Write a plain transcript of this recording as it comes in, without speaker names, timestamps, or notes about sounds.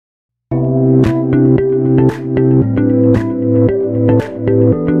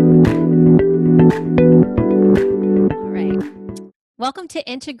Welcome to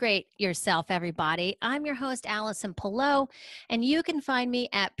Integrate Yourself, everybody. I'm your host, Allison Pelot, and you can find me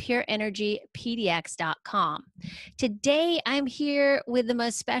at pureenergypdx.com. Today, I'm here with the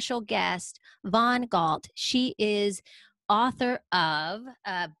most special guest, Galt. She is author of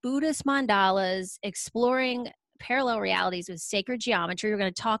Buddhist Mandalas, Exploring Parallel Realities with Sacred Geometry. We're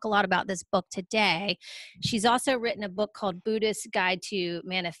going to talk a lot about this book today. She's also written a book called Buddhist Guide to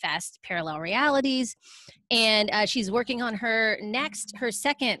Manifest Parallel Realities. And she's working on her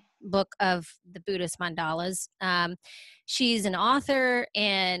second book of the Buddhist Mandalas. She's an author,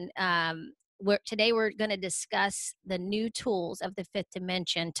 and today we're going to discuss the new tools of the fifth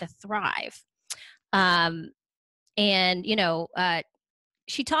dimension to thrive.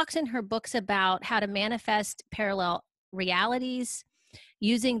 She talks in her books about how to manifest parallel realities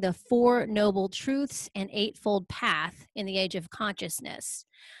using the Four Noble Truths and Eightfold Path in the Age of Consciousness.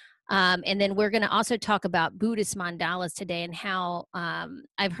 And then we're going to also talk about Buddhist mandalas today and how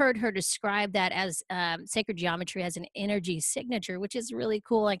I've heard her describe that as sacred geometry as an energy signature, which is really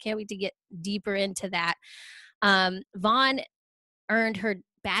cool. I can't wait to get deeper into that. Vaughn earned her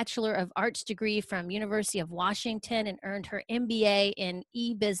Bachelor of Arts degree from University of Washington and earned her MBA in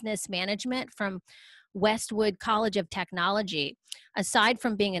e-business management from Westwood College of Technology. Aside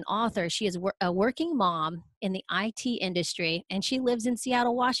from being an author, she is a working mom in the IT industry, and she lives in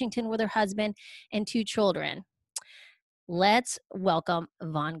Seattle, Washington with her husband and 2 children. Let's welcome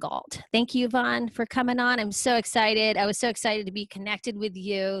Vaughn Galt. Thank you, Vaughn, for coming on. I'm so excited. I was so excited to be connected with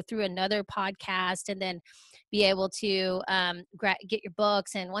you through another podcast and then be able to get your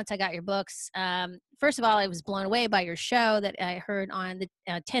books. And once I got your books, first of all, I was blown away by your show that I heard on the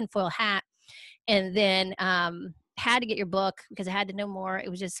Tinfoil Hat. And then had to get your book because I had to know more. It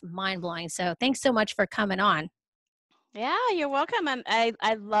was just mind-blowing. So thanks so much for coming on. Yeah, you're welcome. I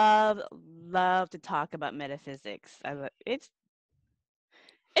love to talk about metaphysics. It's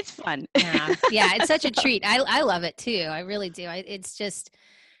fun. Yeah, it's such a treat. I love it too. I really do.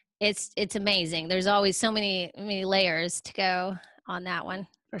 It's amazing. There's always so many layers to go on that one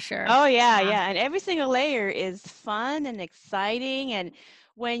for sure. Oh yeah. And every single layer is fun and exciting. And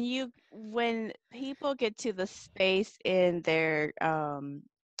when people get to the space in their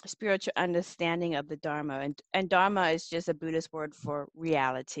spiritual understanding of the Dharma, and Dharma is just a Buddhist word for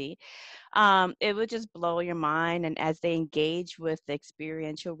reality, it would just blow your mind. And as they engage with the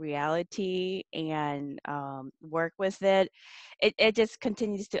experiential reality and work with it just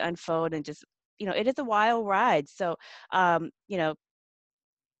continues to unfold, and just, it is a wild ride. So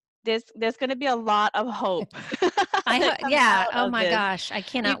there's going to be a lot of hope. Oh my gosh, I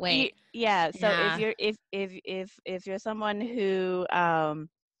cannot wait. So if you're someone who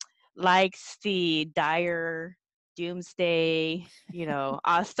likes the dire doomsday,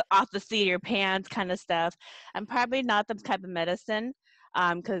 off the seat of your pants kind of stuff, I'm probably not the type of medicine,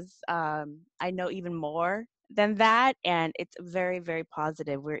 because I know even more than that, and it's very, very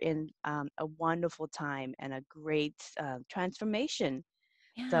positive. We're in a wonderful time and a great transformation.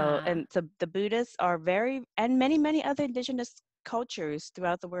 Yeah. So the Buddhists are and many other indigenous cultures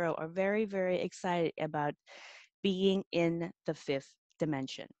throughout the world are very, very excited about being in the fifth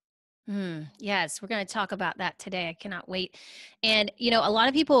dimension. Yes, we're going to talk about that today. I cannot wait. And, a lot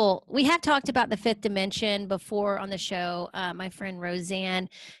of people, we have talked about the fifth dimension before on the show. My friend Roseanne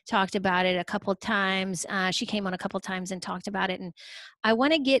talked about it a couple of times. She came on a couple of times and talked about it. And I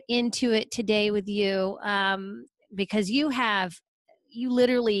want to get into it today with you because you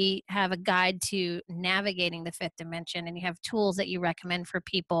literally have a guide to navigating the fifth dimension, and you have tools that you recommend for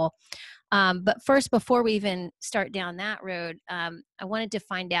people. But first, before we even start down that road, I wanted to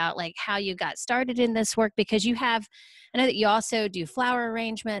find out how you got started in this work, because I know that you also do flower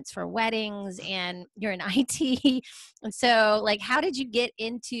arrangements for weddings and you're in IT. And so how did you get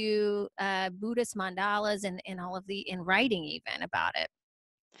into Buddhist mandalas and all of in writing even about it?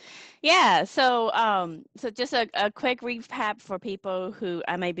 Yeah, so just a quick recap for people who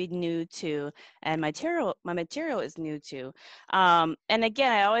I might be new to, and my material is new to. And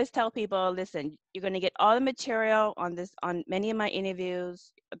again, I always tell people, listen, you're going to get all the material on many of my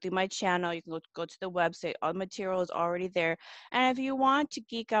interviews through my channel. You can go to the website. All the material is already there. And if you want to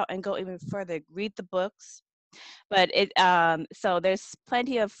geek out and go even further, read the books. But so there's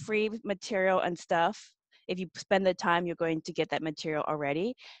plenty of free material and stuff. If you spend the time, you're going to get that material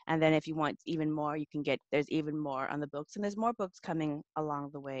already. And then if you want even more, there's even more on the books. And there's more books coming along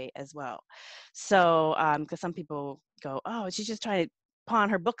the way as well. So, because some people go, oh, she's just trying to pawn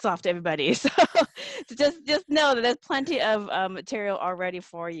her books off to everybody. So just know that there's plenty of material already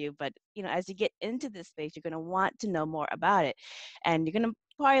for you. But as you get into this space, you're going to want to know more about it, and you're going to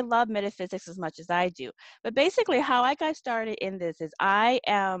probably love metaphysics as much as I do. But basically, how I got started in this is I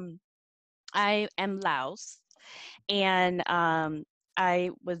am Laos, and I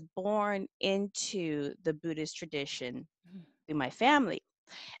was born into the Buddhist tradition through my family.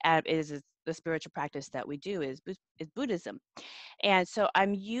 It is the spiritual practice that we do is Buddhism. And so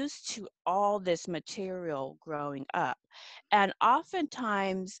I'm used to all this material growing up. And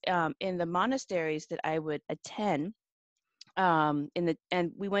oftentimes in the monasteries that I would attend, and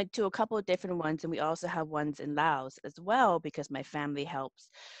we went to a couple of different ones, and we also have ones in Laos as well, because my family helps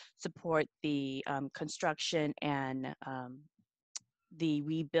support the construction and the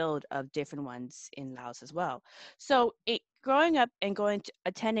rebuild of different ones in Laos as well. So growing up and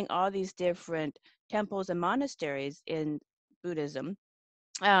attending all these different temples and monasteries in Buddhism,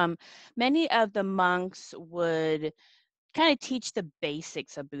 many of the monks would kind of teach the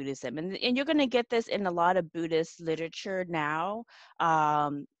basics of Buddhism. And you're going to get this in a lot of Buddhist literature now,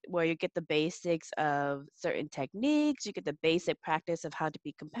 where you get the basics of certain techniques, you get the basic practice of how to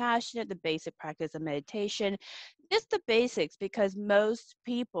be compassionate, the basic practice of meditation, just the basics, because most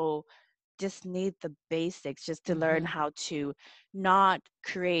people just need the basics just to learn how to not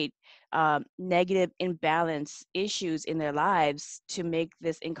create negative imbalance issues in their lives to make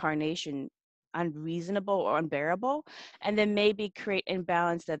this incarnation unreasonable or unbearable, and then maybe create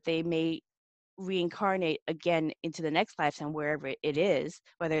imbalance that they may reincarnate again into the next lifetime, wherever it is,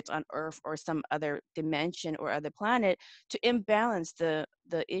 whether it's on Earth or some other dimension or other planet, to imbalance the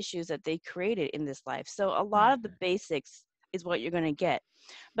issues that they created in this life. So a lot of the basics is what you're going to get.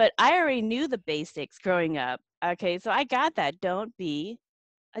 But I already knew the basics growing up. Okay, so I got that. Don't be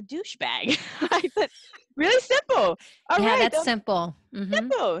a douchebag. I said, really simple. All Yeah, right, that's simple.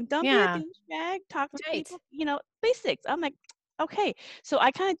 simple. Don't be a Yeah, douchebag. Talk to right. people, basics. I'm like, okay. So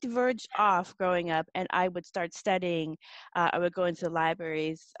I kind of diverged off growing up, and I would start studying. I would go into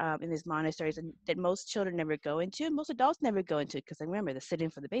libraries in these monasteries, and that most children never go into, most adults never go into, because I remember they're sitting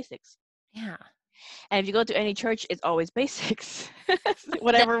for the basics. Yeah. And if you go to any church, it's always basics, That's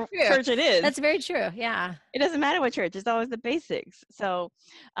whatever true. church it is. That's very true. Yeah. It doesn't matter what church, it's always the basics. So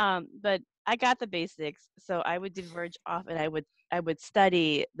but I got the basics, so I would diverge off, and I would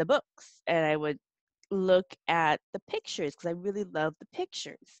study the books, and I would look at the pictures, because I really love the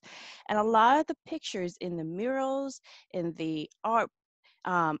pictures. And a lot of the pictures in the murals, in the art,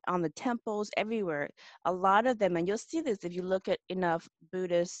 on the temples, everywhere, a lot of them, and you'll see this if you look at enough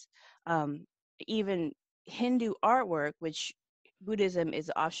Buddhist, um, even Hindu artwork, which Buddhism is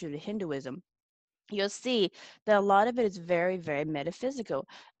an offshoot of Hinduism, you'll see that a lot of it is very, very metaphysical.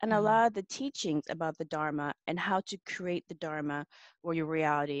 And a lot of the teachings about the Dharma and how to create the Dharma or your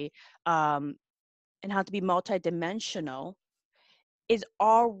reality, and how to be multidimensional, is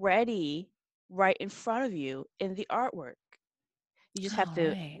already right in front of you in the artwork. You just have All to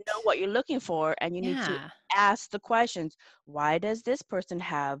right. know what you're looking for, and you need to Yeah. ask the questions. Why does this person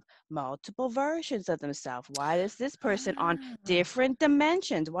have multiple versions of themselves? Why is this person on Ah. different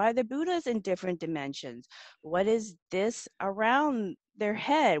dimensions? Why are the Buddhas in different dimensions? What is this around their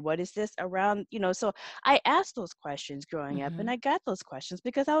head? What is this around, so I asked those questions growing up, and I got those questions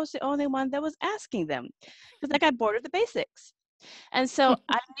because I was the only one that was asking them, because I got bored of the basics. And so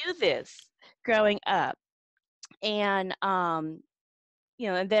I knew this growing up. And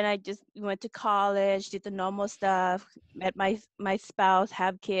and then I just went to college, did the normal stuff, met my spouse,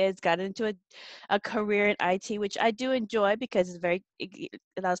 have kids, got into a career in IT, which I do enjoy because it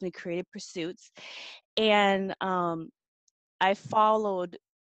allows me creative pursuits. And I followed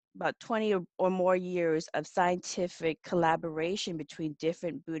about 20 or more years of scientific collaboration between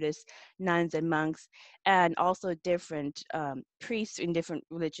different Buddhist nuns and monks, and also different priests in different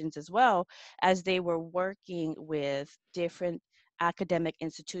religions as well, as they were working with different academic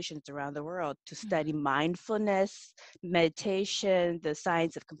institutions around the world to study mindfulness, meditation, the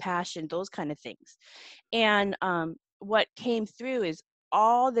science of compassion, those kind of things. And what came through is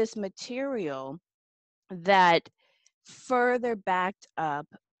all this material that further backed up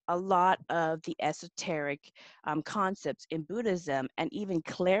a lot of the esoteric concepts in Buddhism, and even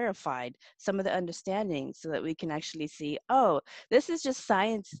clarified some of the understandings, so that we can actually see, oh, this is just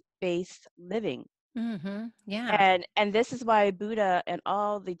science-based living. Yeah. And this is why Buddha and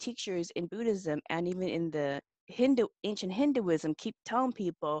all the teachers in Buddhism, and even in the ancient Hinduism, keep telling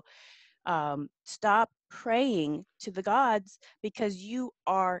people, stop praying to the gods, because you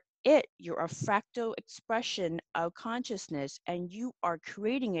are it. You're a fractal expression of consciousness, and you are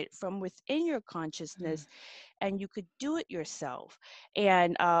creating it from within your consciousness, and you could do it yourself.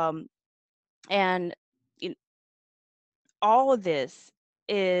 And And in, all of this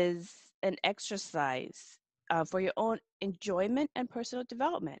is an exercise for your own enjoyment and personal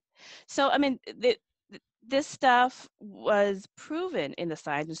development. So, I mean, this stuff was proven in the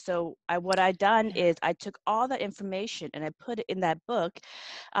science. And so what I done Yeah. is I took all that information and I put it in that book,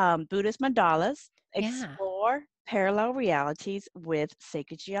 Buddhist Mandalas, Yeah. Explore Parallel Realities with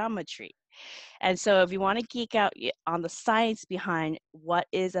Sacred Geometry. And so if you want to geek out on the science behind what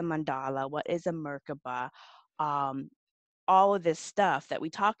is a mandala, what is a Merkaba, um, all of this stuff that we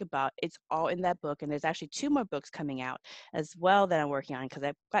talk about, it's all in that book. And there's actually 2 more books coming out as well that I'm working on, because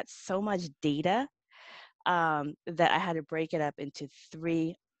I've got so much data that I had to break it up into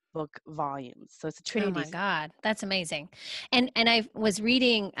 3 book volumes. So it's a Oh Trinity. my God, that's amazing. And I was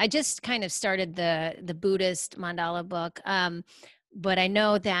reading, I just kind of started the Buddhist mandala book. But I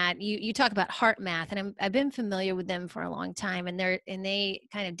know that you talk about heart math, and I've been familiar with them for a long time, and they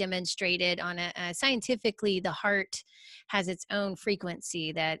kind of demonstrated on a scientifically the heart has its own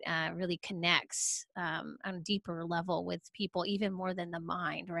frequency that really connects on a deeper level with people, even more than the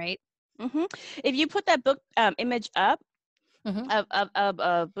mind, right? Hmm. If you put that book image up, Mm-hmm.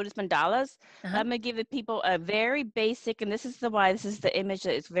 of Buddhist mandalas. Uh-huh. I'm gonna give the people a very basic, and this is why this is the image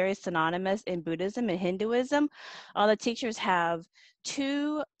that is very synonymous in Buddhism and Hinduism. All the teachers have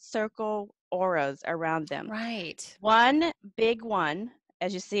 2 circle auras around them. Right. One big one,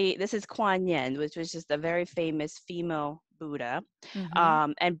 as you see, this is Kuan Yin, which was just a very famous female Buddha.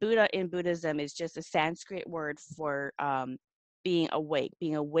 Mm-hmm. And Buddha in Buddhism is just a Sanskrit word for being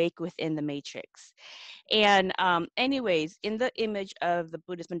awake within the matrix. And anyways, in the image of the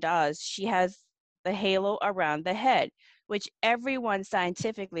Buddhist mandalas, she has the halo around the head, which everyone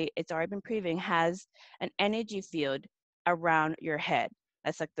scientifically, it's already been proven, has an energy field around your head.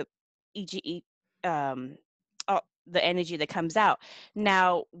 That's like the EGE, um, the energy that comes out.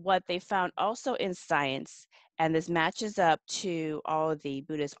 Now, what they found also in science, and this matches up to all of the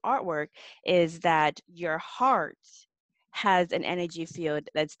Buddhist artwork, is that your heart has an energy field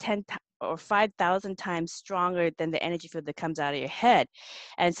that's 10 or 5,000 times stronger than the energy field that comes out of your head.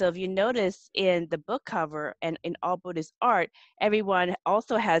 And so if you notice in the book cover and in all Buddhist art, everyone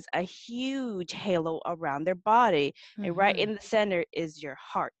also has a huge halo around their body. And right Mm-hmm. in the center is your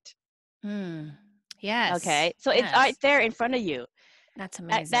heart. Mm. Yes. Okay. So it's right Yes. there in front of you. That's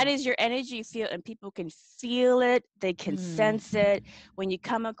That amazing. is your energy field, and people can feel it, they can Mm. sense it. When you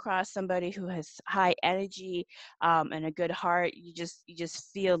come across somebody who has high energy and a good heart, you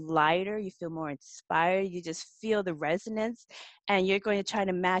just feel lighter, you feel more inspired, you just feel the resonance, and you're going to try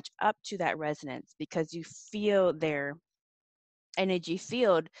to match up to that resonance because you feel their energy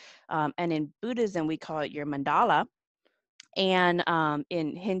field. And in Buddhism we call it your mandala, and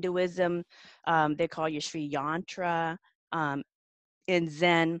in Hinduism they call your Sri Yantra. In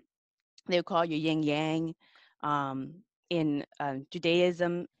Zen they would call you yin yang. Um, in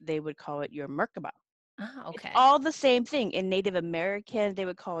Judaism, they would call it your Merkaba. Ah, It's okay. all the same thing. In Native American, they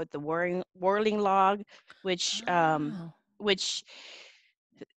would call it the whirling log, which Oh. which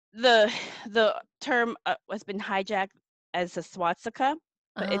the the term has been hijacked as a swastika,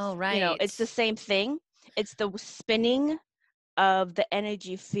 but Oh, it's the right. same thing. It's the spinning of the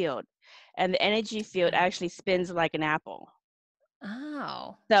energy field, and the energy field Okay. actually spins like an apple.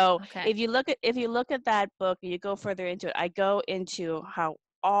 Oh, So okay. if you look at that book and you go further into it, I go into how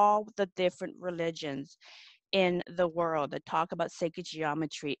all the different religions in the world that talk about sacred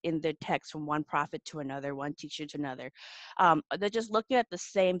geometry in their text, from one prophet to another, one teacher to another, they're just looking at the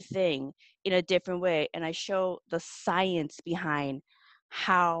same thing in a different way, and I show the science behind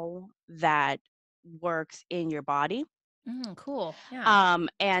how that works in your body. Mm, cool. Yeah.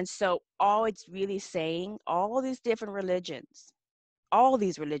 And so all it's really saying, all these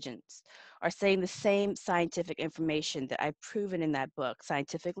religions are saying the same scientific information that I've proven in that book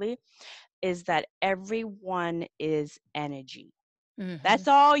scientifically, is that everyone is energy. Mm-hmm. That's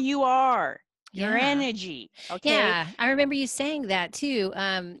all you are. Your Yeah. energy. Okay. Yeah. I remember you saying that too.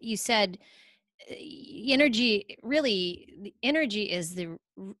 You said energy really the energy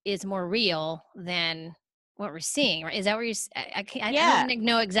is more real than what we're seeing, right? Is that where I can't, I don't Yeah.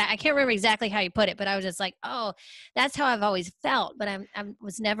 know exact, I can't remember exactly how you put it, but I was just like, oh, that's how I've always felt, but I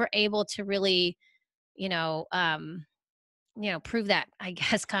was never able to really, you know um prove that, I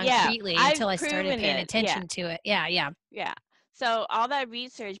guess, Yeah. concretely I've until I started proven paying it. Yeah. attention to it. Yeah, yeah. Yeah. So all that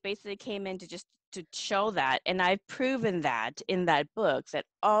research basically came in to just to show that, and I've proven that in that book, that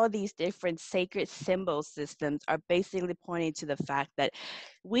all these different sacred symbol systems are basically pointing to the fact that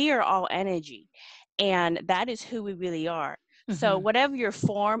we are all energy, and that is who we really are. So Hmm. whatever your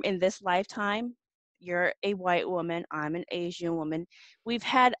form in this lifetime, you're a white woman, I'm an Asian woman. We've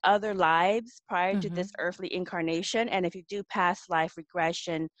had other lives prior to Mm-hmm. this earthly incarnation. And if you do past life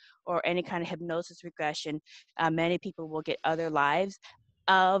regression or any kind of hypnosis regression, many people will get other lives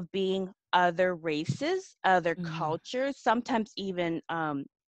of being other races, other Mm-hmm. cultures, sometimes even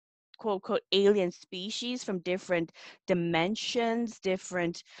quote unquote alien species from different dimensions,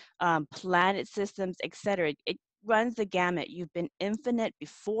 different planet systems, etc. It runs the gamut. You've been infinite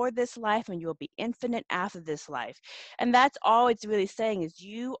before this life and you'll be infinite after this life. And that's all it's really saying is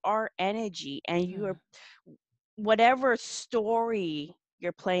you are energy, and you are whatever story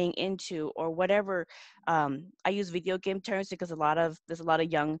you're playing into, or whatever. I use video game terms because there's a lot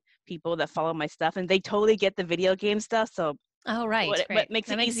of young people that follow my stuff and they totally get the video game stuff. So Oh, right, what right. makes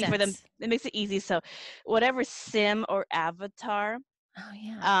That it makes easy for them, sense. it makes it easy. So whatever sim or avatar Oh,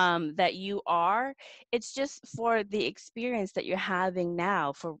 yeah. that you are, it's just for the experience that you're having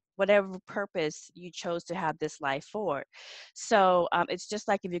now, for whatever purpose you chose to have this life for. So it's just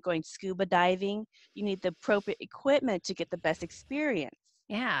like if you're going scuba diving, you need the appropriate equipment to get the best experience.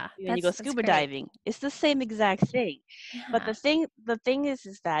 Yeah, When you go that's scuba great. diving, it's the same exact thing. But Yeah. the thing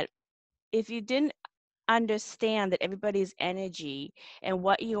is that if you didn't understand that everybody's energy and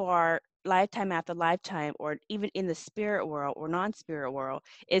what you are lifetime after lifetime, or even in the spirit world or non-spirit world,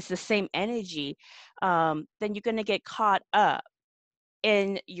 is the same energy, then you're going to get caught up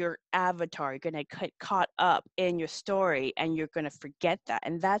in your avatar. You're going to get caught up in your story, and you're going to forget that.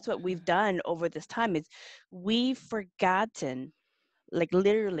 And that's what we've done over this time, is we've forgotten, like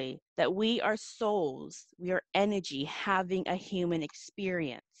literally, that we are souls, we are energy having a human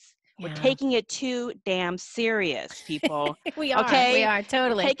experience. We're Yeah. taking it too damn serious, people. We Okay, are we're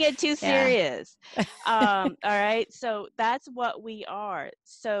totally. taking it too Yeah. serious. All right, so that's what we are.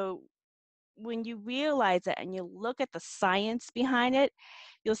 So when you realize that and you look at the science behind it,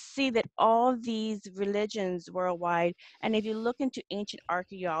 you'll see that all these religions worldwide, and if you look into ancient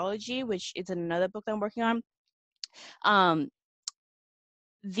archaeology, which is another book I'm working on, um,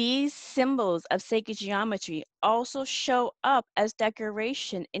 these symbols of sacred geometry also show up as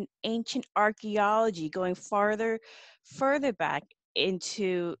decoration in ancient archaeology, going further back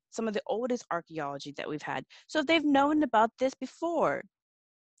into some of the oldest archaeology that we've had. So they've known about this before,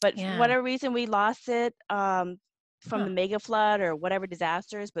 but for Yeah. whatever reason we lost it from Huh. the mega flood or whatever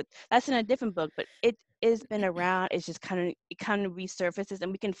disasters. But that's in a different book. But it has been around. It's just it kind of resurfaces,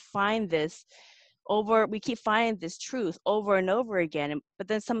 and we can find this we keep finding this truth over and over again, but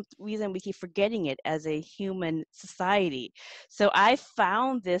then some reason we keep forgetting it as a human society. So I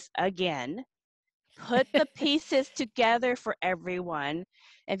found this again, put the pieces together for everyone.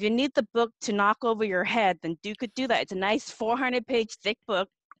 If you need the book to knock over your head, then you could do that. It's a nice 400-page thick book,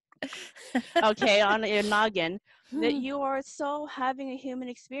 okay, on your noggin, that you are so having a human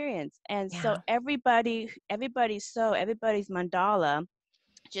experience. And so Yeah. everybody's mandala,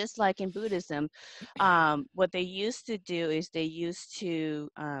 just like in Buddhism, what they used to do is they used to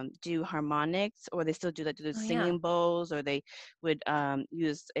do harmonics, or they still do that, do the Oh, yeah. singing bowls, or they would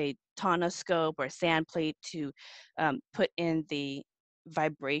use a tonoscope or sand plate to put in the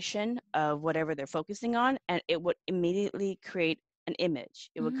vibration of whatever they're focusing on, and it would immediately create an image.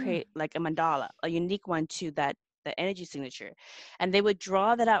 It would Mm. create like a mandala, a unique one to the energy signature, and they would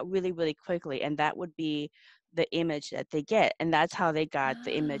draw that out really, really quickly, and that would be the image that they get. And that's how they got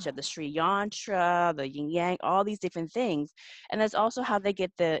the image of Oh. the Sri Yantra, the yin yang, all these different things. And that's also how they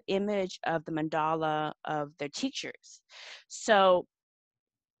get the image of the mandala of their teachers. So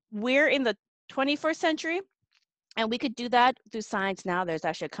we're in the 21st century, and we could do that through science now. There's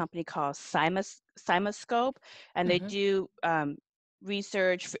actually a company called Simoscope, and they Mm-hmm. do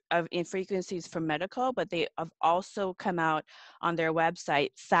research in frequencies for medical, but they have also come out on their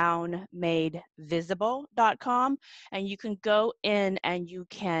website, soundmadevisible.com, and you can go in and you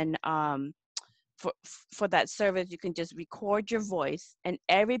can, for that service, you can just record your voice, and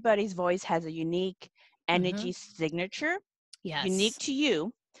everybody's voice has a unique Mm-hmm. energy signature, unique Yes. to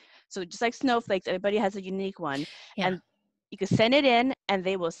you. So just like snowflakes, everybody has a unique one. Yeah. And you can send it in and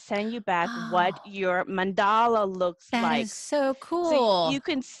they will send you back what Oh, your mandala looks that like. is so So cool. you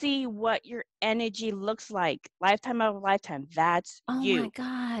can see what your energy looks like lifetime over lifetime. That's Oh my you.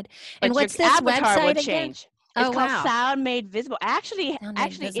 God. And But your what's this avatar will website again? change. It's Oh, called wow. Sound Made Visible. Sound made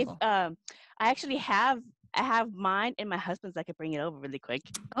Actually, if visible. I actually I have mine and my husband's. I could bring it over really quick.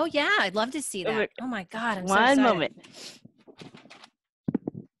 Oh, yeah. I'd love to see that. Oh my God. I'm so One excited. moment.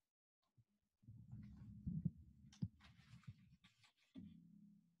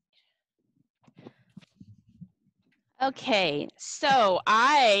 Okay, so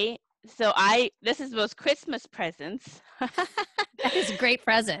I this is those Christmas presents. That is a great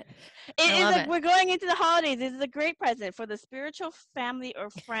present. It I is love like it. we're going into the holidays. This is a great present for the spiritual family or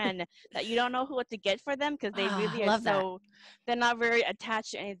friend that you don't know what to get for them because they Oh, really I are love that. so, they're not very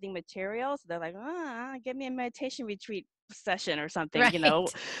attached to anything material. So they're like, give me a meditation retreat session or something,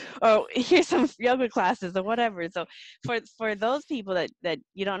 Right. or here's some yoga classes or whatever. So for those people that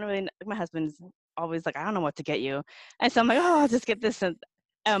you don't really, my husband's always like, I don't know what to get you. And so I'm like, oh, I'll just get this.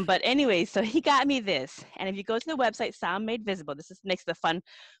 But anyway, so he got me this. And if you go to the website, Sound Made Visible, this is makes the fun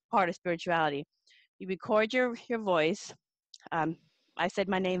part of spirituality. You record your voice. I said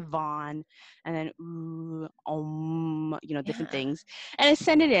my name, Vaughn, and then different Yeah. things, and I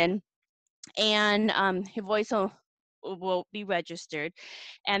send it in, and your voice will be registered,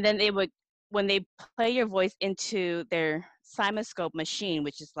 and then they would, when they play your voice into their simoscope machine,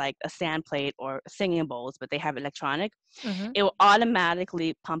 which is like a sand plate or singing bowls, but they have electronic, Mm-hmm. it will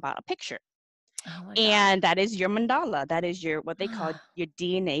automatically pump out a picture. Oh my God. And that is your mandala. That is your, what they call Ah. your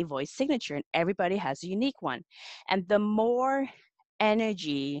DNA voice signature. And everybody has a unique one. And the more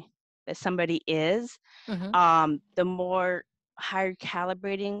energy that somebody is, Mm-hmm. the more higher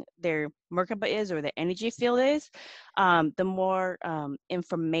calibrating their Merkaba is, or the energy field is, the more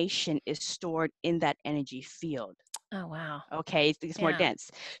information is stored in that energy field. Oh wow. Okay, it's more Yeah. dense.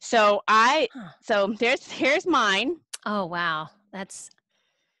 So Huh. so here's mine. Oh wow. That's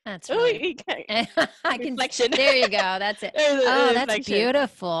Oh, really. you got I can. reflection. There you go. That's it. There's Oh, a that's reflection.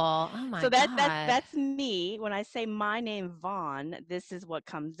 beautiful. Oh my So God. that's me. When I say my name, Vaughn, this is what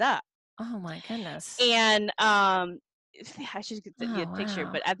comes up. Oh my goodness. And I should get you a Oh picture,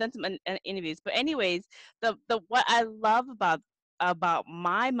 wow. but I've done some interviews. But anyways, the what I love about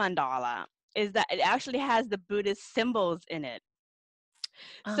my mandala is that it actually has the Buddhist symbols in it.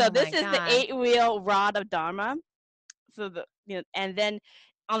 So Oh my this is the God. 8-wheel rod of Dharma. So and then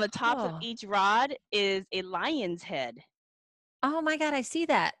on the tops of Oh. each rod is a lion's head. Oh my God. I see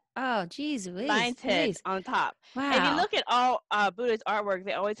that. Oh, geez, Louise. Lion's head Louise. on top. And if you Wow. look at all Buddhist artwork,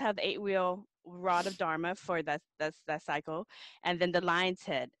 they always have the 8-wheel rod of Dharma for that cycle, and then the lion's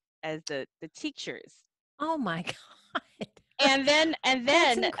head as the teachers. Oh my God. And then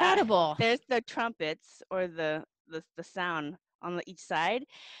That's incredible. there's the trumpets, or the sound on each side.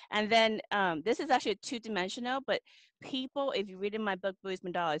 And then this is actually a 2-dimensional, but people, if you read in my book Buddhist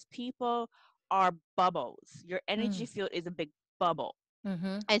Mandalas, people are bubbles. Your energy Mm. field is a big bubble.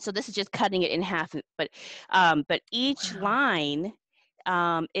 Mm-hmm. And so this is just cutting it in half, but each Wow. line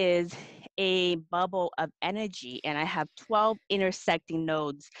is a bubble of energy, and I have 12 intersecting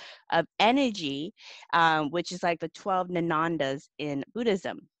nodes of energy, which is like the 12 nanandas in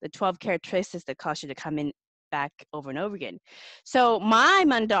Buddhism, the 12 characteristics that cause you to come in back over and over again. So my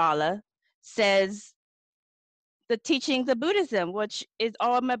mandala says the teachings of Buddhism, which is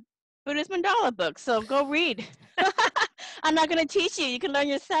all my Buddhist mandala books. So go read. I'm not going to teach you. You can learn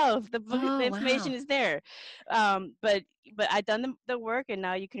yourself. The book, the Oh information wow. is there. But I've done the work, and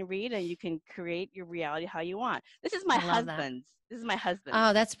now you can read and you can create your reality how you want. This is my I love that. husband's. This is my husband's.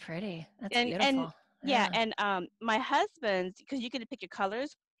 Oh, that's pretty. That's And beautiful. yeah, Yeah. and my husband's, because you get to pick your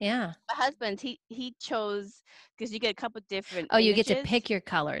colors. Yeah. My husband's, he chose, because you get a couple different Oh, you get to images. pick your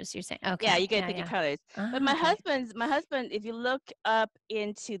colors, you're saying. Yeah, Okay. you gotta Yeah, pick your yeah. colors. But Oh, okay. my husband, if you look up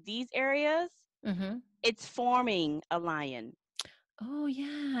into these areas, Mm-hmm. it's forming a lion. Oh,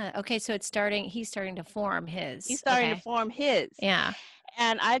 yeah. Okay, so he's starting to form He's his. starting to Okay. form his. Yeah.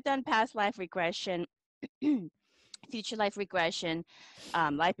 And I've done past life regression, future life regression,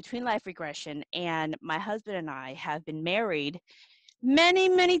 life between life regression, and my husband and I have been married many,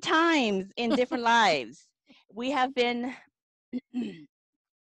 many times in different lives. We have been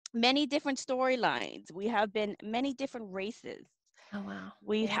many different storylines. We have been many different races. Oh, wow.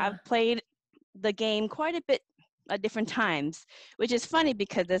 We have Yeah. played the game quite a bit at different times, which is funny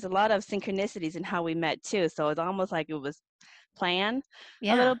because there's a lot of synchronicities in how we met too. So it's almost like it was planned a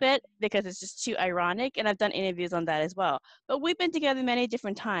Yeah. little bit, because it's just too ironic. And I've done interviews on that as well. But we've been together many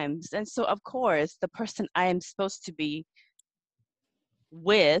different times. And so, of course, the person I am supposed to be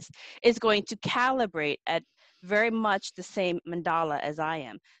with is going to calibrate at very much the same mandala as I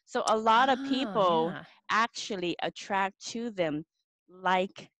am. So a lot of Oh, people yeah. actually attract to them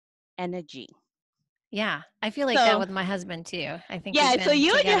like energy. Yeah. I feel like that So with my husband too. I think we've yeah, so been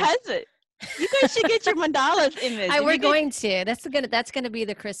you and your together. husband, you guys should get your mandalas image. If We're you get, going to. That's gonna be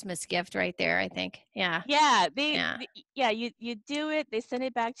the Christmas gift right there, I think. Yeah. yeah, Yeah. yeah, you do it. They send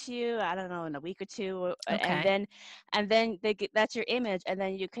it back to you. I don't know, in a week or two, Okay. and then they get, that's your image, and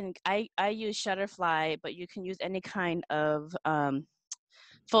then you can. I use Shutterfly, but you can use any kind of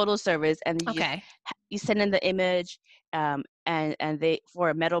photo service, and Okay. you send in the image, and they, for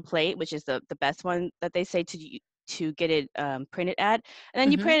a metal plate, which is the best one that they say to get it printed at, and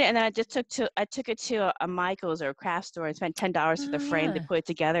then you Mhm. print it, and then I took it to a Michael's or a craft store and spent $10 for the Oh, frame to yeah. put it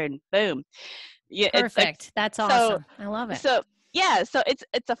together, and boom, yeah, it's like Perfect. That's so awesome. I love it. so yeah, so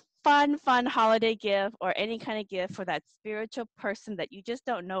it's a fun holiday gift or any kind of gift for that spiritual person that you just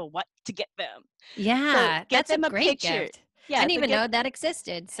don't know what to get them. So Yeah, get that's a them a great picture. gift. I Yeah, didn't so even get know that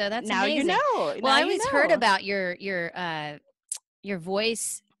existed, so that's now you amazing. know. Well, Now I you always heard know. about your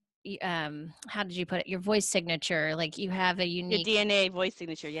voice, how did you put it? Your voice signature, like you have a Your unique DNA voice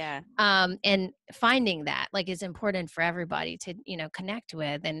signature, yeah. and finding that like is important for everybody to connect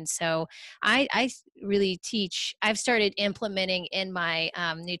with. And so really teach, I've started implementing in my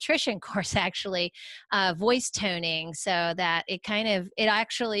nutrition course actually voice toning, so that it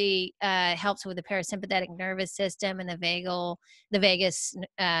actually helps with the parasympathetic nervous system and the vagus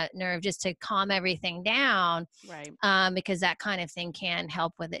nerve, just to calm everything down, Right. because that kind of thing can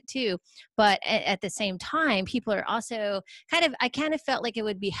help with it too. But at the same time, people are also I kind of felt like it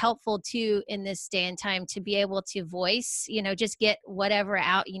would be helpful too in this day and time to be able to voice, just get whatever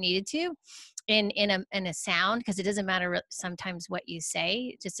out you needed to in a sound, because it doesn't matter sometimes what you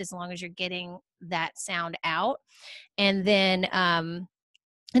say, just as long as you're getting that sound out. And then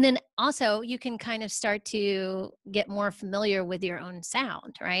also you can kind of start to get more familiar with your own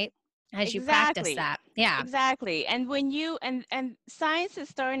sound, right? As you practice Exactly. that. Yeah. Exactly. And when you and science is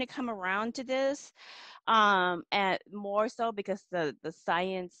starting to come around to this, and more so because the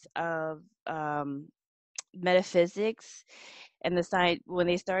science of metaphysics and the science, when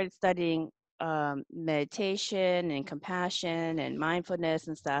they started studying meditation and compassion and mindfulness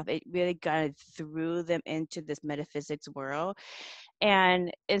and stuff, it really kind of threw them into this metaphysics world.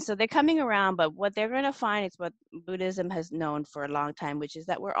 And so they're coming around, but what they're going to find is what Buddhism has known for a long time, which is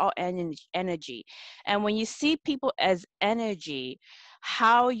that we're all energy. And when you see people as energy,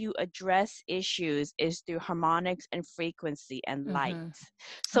 how you address issues is through harmonics and frequency and light. Mm-hmm.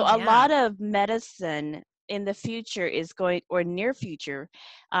 So Oh a yeah. lot of medicine in the future is going, or near future,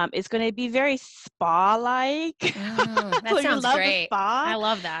 is going to be very spa-like. That So you sounds love the great. spa. I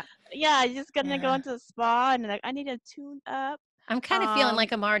love that. Yeah, you're just gonna go Yeah. into the spa and like, I need a tune up. I'm kind of feeling Um,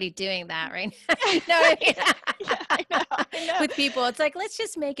 like I'm already doing that right now. Know what I yeah, yeah, I know, I mean? know. With people, it's like, let's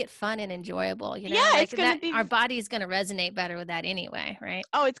just make it fun and enjoyable, Yeah, like it's gonna that. be. Our body is going to resonate better with that anyway, right?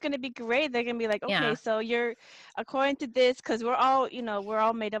 Oh, it's gonna be great. They're gonna be like, okay, Yeah. so you're, according to this, because we're all, we're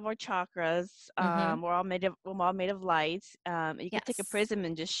all made of our chakras. Mm-hmm. We're all made of light. You could take a Yes. prism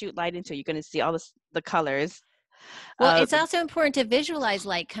and just shoot light into it. You're gonna see all the colors. Well, Uh, it's also important to visualize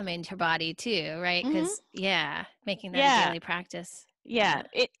light come into your body too, right? mhm. Because, yeah, making that a Yeah, daily practice. yeah. Yeah.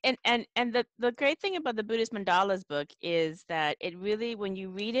 It and the great thing about the Buddhist Mandalas book is that it really, when you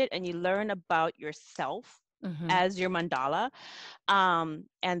read it and you learn about yourself Mm-hmm. as your mandala,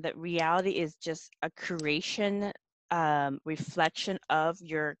 and that reality is just a creation, reflection of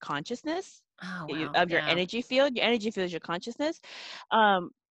your consciousness, Oh, wow. of your Yeah. energy field. Your energy field is your consciousness.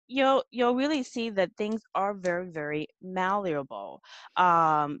 um, you'll really see that things are very, very malleable.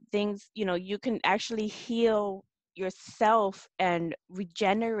 Things, you can actually heal yourself and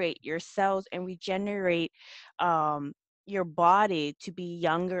regenerate your cells and regenerate um, your body to be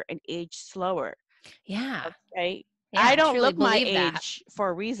younger and age slower. Yeah. Okay. Yeah. I I don't truly look my believe that. age for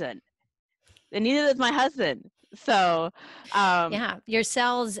a reason, and neither does my husband. So, um, Yeah, your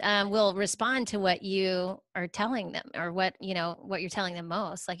cells will respond to what you are telling them, or what you're telling them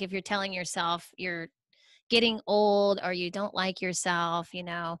most. Like if you're telling yourself you're getting old or you don't like yourself,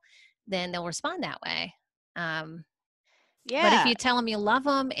 then they'll respond that way. Um, but if yeah, you tell them you love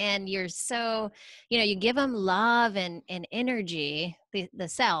them and you're so, you give them love and energy, the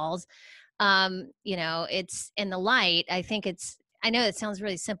cells, it's in the light. I know it sounds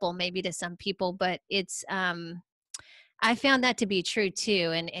really simple maybe to some people, but I found that to be true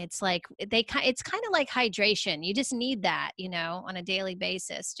too. And it's like it's kind of like hydration. You just need that, on a daily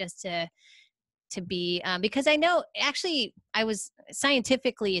basis, just to be because I know actually I was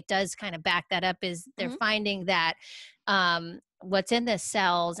scientifically it does kind of back that up. Is they're hmm, finding that what's in the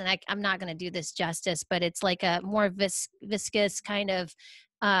cells, and I'm not going to do this justice, but it's like a more viscous kind of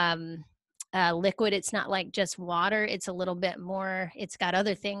um liquid. It's not like just water. It's a little bit more. It's got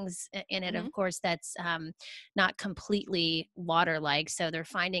other things in it, hmm, of course. That's not completely water-like. So they're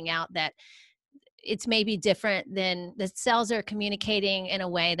finding out that it's maybe different than the cells are communicating in a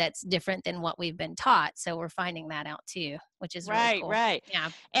way that's different than what we've been taught. So we're finding that out too, which is really right, cool. right. Yeah.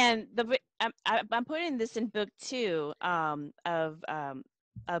 And I'm putting this in book two, of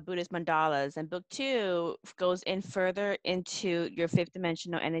Buddhist Mandalas, and book two goes in further into your fifth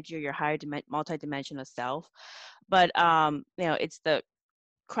dimensional energy or your higher multidimensional self. But it's the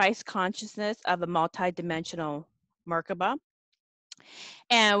Christ consciousness of a multidimensional Merkaba.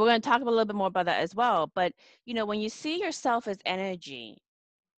 And we're going to talk a little bit more about that as well. But, you know, when you see yourself as energy,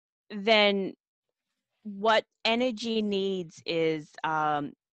 then what energy needs is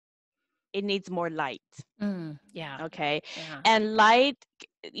it needs more light. Yeah. Okay. Yeah. And light,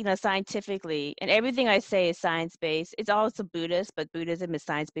 you know, scientifically, and everything I say is science-based. It's also Buddhist, but Buddhism is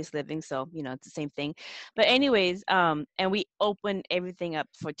science-based living. So, you know, it's the same thing. But anyways, and we open everything up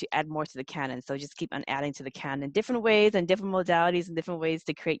to add more to the canon. So just keep on adding to the canon, different ways and different modalities and different ways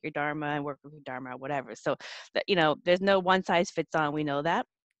to create your Dharma and work with your Dharma or whatever. So that, you know, there's no one size fits all. We know that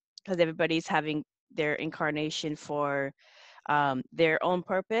because everybody's having their incarnation for their own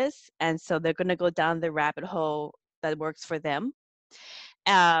purpose. And so they're going to go down the rabbit hole that works for them.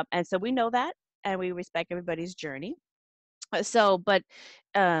 And so we know that, and we respect everybody's journey. But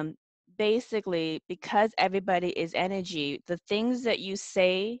um, basically, because everybody is energy, the things that you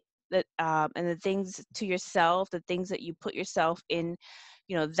say that and the things to yourself, the things that you put yourself in,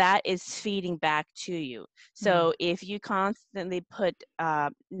 you know, that is feeding back to you. So if you constantly put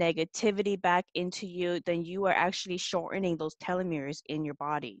negativity back into you, then you are actually shortening those telomeres in your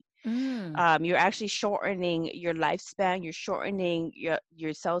body. You're actually shortening your lifespan. You're shortening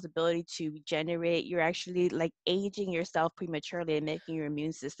your cell's ability to regenerate. You're actually like aging yourself prematurely and making your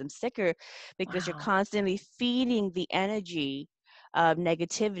immune system sicker because you're Wow. constantly feeding the energy of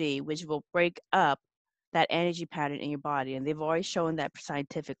negativity, which will break up that energy pattern in your body. And they've always shown that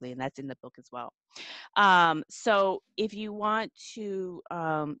scientifically, and that's in the book as well. So if you want to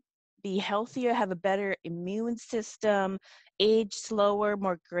be healthier, have a better immune system, age slower,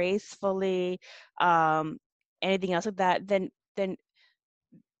 more gracefully, anything else like that, then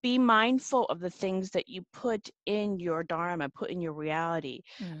be mindful of the things that you put in your dharma, put in your reality.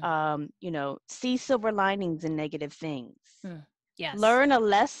 You know, see silver linings in negative things. Yes. Learn a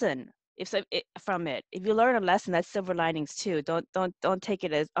lesson from it. If you learn a lesson, that's silver linings too. Don't take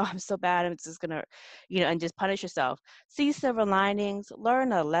it as, oh, I'm so bad, I'm just gonna, you know, and just punish yourself. See silver linings,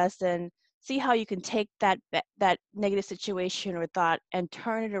 learn a lesson, see how you can take that negative situation or thought and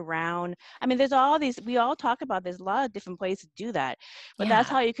turn it around. I mean, there's all these, we all talk about, there's a lot of different ways to do that, but that's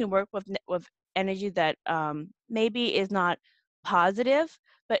Yeah. how you can work with energy that maybe is not positive,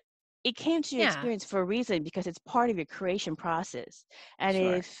 but it came to your Yeah. experience for a reason, because it's part of your creation process. And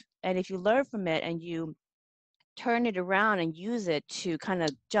Sure. if you learn from it and you turn it around and use it to kind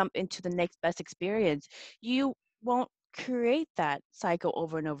of jump into the next best experience, you won't create that cycle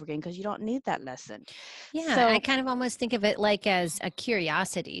over and over again because you don't need that lesson. Yeah, I So kind of almost think of it like as a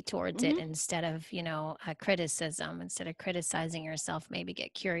curiosity towards it mhm, instead of, you know, a criticism. Instead of criticizing yourself, maybe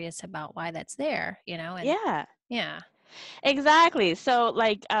get curious about why that's there, you know, and yeah, yeah. exactly. So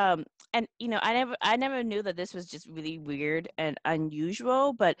like and you know, I never knew that this was just really weird and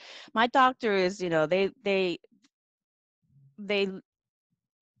unusual, but my doctors, you know, they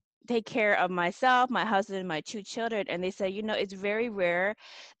take care of myself, my husband, and my two children. And they say, you know, it's very rare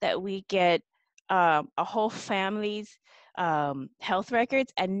that we get a whole family's health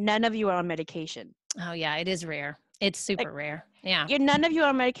records and none of you are on medication. Oh yeah, it is rare. It's Like, super rare. Yeah. you're none of you are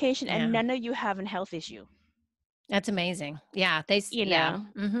on medication and Yeah. none of you have a health issue, That's amazing. Yeah, you yeah.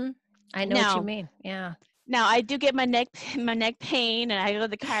 know. I know what you Now, mean. Yeah. now I do get my neck my neck pain, and I go to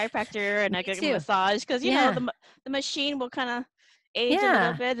the chiropractor and Me I get a too. massage because you know Yeah. the machine will kind of age a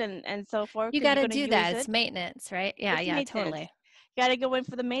little Yeah. bit and so forth You because got you're to going to do use that. it. It's maintenance, right? Yeah, It's yeah, maintenance. totally. Got to go in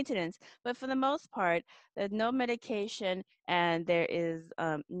for the maintenance. But for the most part, there's no medication and there is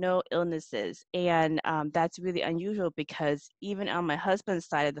no illnesses. And that's really unusual because even on my husband's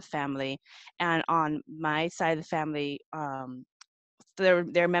side of the family and on my side of the family, there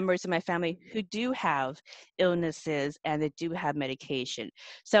are members of my family who do have illnesses and they do have medication.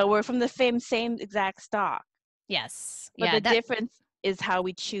 So we're from the same exact stock. Yes. But Yeah, the that difference is how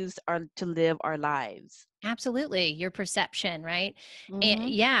we choose to live our lives. absolutely your perception, right? And Hmm.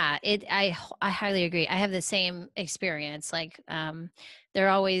 yeah, I highly agree. I have the same experience. Like they're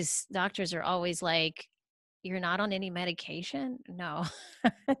always doctors are always like, you're not on any medication? No.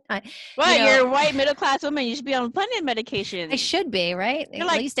 I, you Well, know, you're a white middle class woman. You should be on plenty of I medication. should be, right? At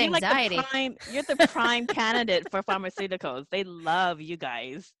least You're like the anxiety. you're the prime candidate for pharmaceuticals. They love you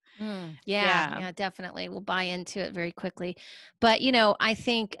guys. Yeah, Yeah. yeah, definitely. We'll buy into it very quickly. But you know, I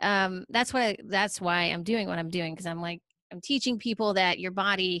think that's why I'm doing what I'm doing because I'm like I'm teaching people that your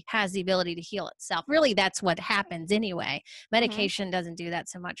body has the ability to heal itself. Really, that's what happens anyway. Hmm. Medication doesn't do that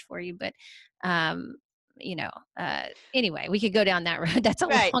so much for you, but um, you know, anyway, we could go down that road. That's a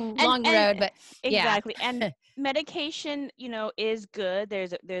Right. long And road, but yeah, exactly. And medication, you know, is good.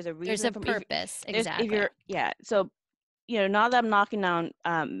 There's a there's reason a from purpose if exactly. you're, yeah. So not that I'm knocking down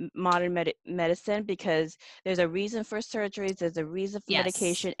modern medicine, because there's a reason for surgeries, there's a reason for Yes.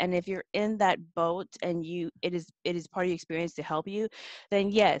 medication, and if you're in that boat and it is part of your experience to help you, then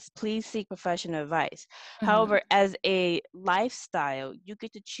yes, please seek professional advice. Mm-hmm. However, as a lifestyle, you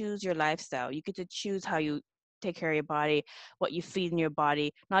get to choose your lifestyle. You get to choose how you take care of your body, what you feed in your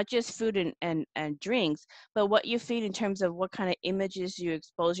body, not just food and drinks, but what you feed in terms of what kind of images you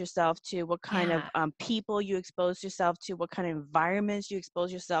expose yourself to, what kind of Yeah. people you expose yourself to, what kind of environments you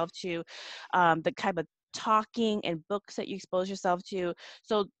expose yourself to, the type of talking and books that you expose yourself to.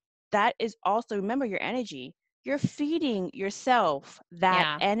 So that is also, remember, your energy. You're feeding yourself that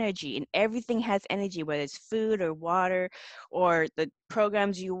Yeah. energy, and everything has energy, whether it's food or water or the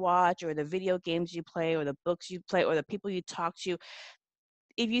programs you watch or the video games you play or the books you play or the people you talk to.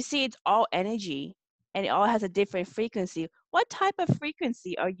 If you see it's all energy and it all has a different frequency, what type of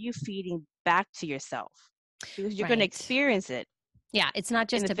frequency are you feeding back to yourself? Because you're going to Right. experience it Yeah, it's not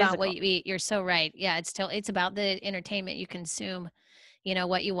in just the about what physical. you eat. You're so right. Yeah, it's about the entertainment you consume,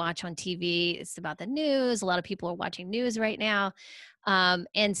 what you watch on TV. It's about the news. A lot of people are watching news right now.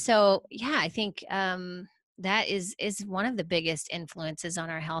 And so, yeah, I think that is one of the biggest influences on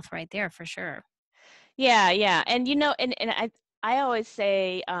our health right there for sure. Yeah, yeah. And and I always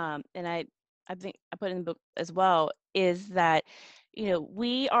say, and I think I put in the book as well, is that,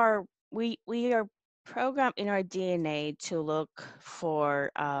 we are programmed in our DNA to look for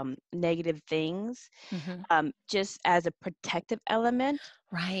negative things, Hmm. just as a protective element.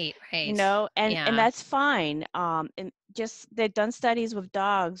 Right, you right. know and Yeah. that's fine. And just they've done studies with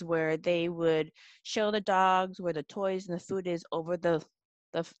dogs where they would show the dogs where the toys and the food is over the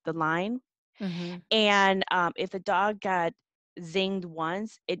line. Hmm. And if the dog got zinged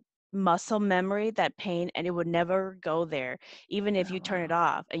once, it muscle memory that pain, and it would never go there, even if Oh you turn it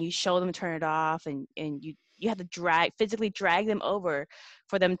wow. off and you show them to turn it off, and you have to physically drag them over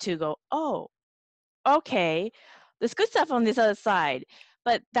for them to go, oh, okay, there's good stuff on this other side.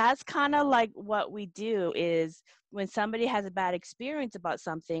 But that's kind of like what we do is, when somebody has a bad experience about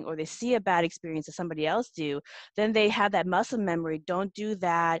something, or they see a bad experience that somebody else do, then they have that muscle memory. Don't do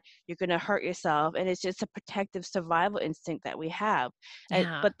that. You're going to hurt yourself. And it's just a protective survival instinct that we have.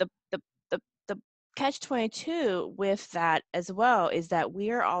 Yeah. But the catch 22 with that as well is that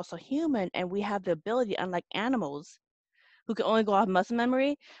we are also human, and we have the ability, unlike animals who can only go off muscle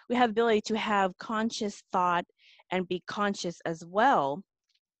memory, we have the ability to have conscious thought and be conscious as well.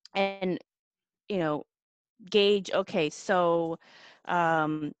 And, you know, gauge, okay, so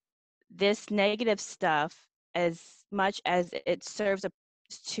um, this negative stuff, as much as it serves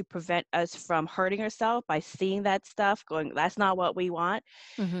to prevent us from hurting ourselves by seeing that stuff, going, that's not what we want,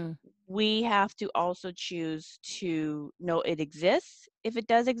 Hmm. we have to also choose to know it exists, if it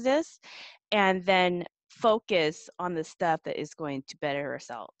does exist, and then focus on the stuff that is going to better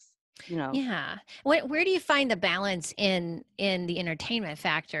ourselves, you know. Yeah. Where do you find the balance in the entertainment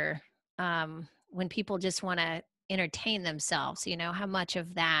factor, when people just want to entertain themselves? How much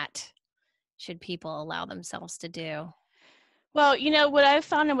of that should people allow themselves to do? Well, what I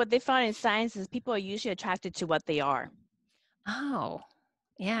found and what they found in science is people are usually attracted to what they are. Oh,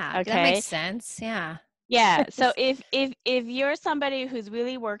 yeah, that makes Okay. sense. Yeah. Yeah. So if you're somebody who's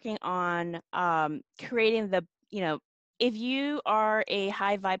really working on creating if you are a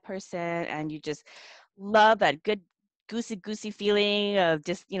high vibe person and you just love that good goosey feeling of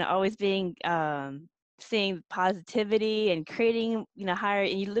just always being seeing positivity and creating higher,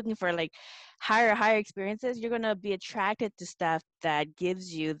 and you're looking for like higher experiences, you're going to be attracted to stuff that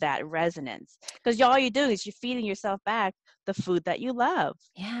gives you that resonance, because all you do is you're feeding yourself back the food that you love.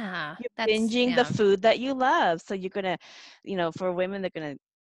 Yeah. You're That's binging the yeah. food that you love. So you're gonna, for women, they're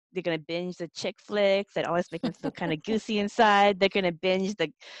gonna binge the chick flicks that always make them feel kind of goosey inside. They're gonna binge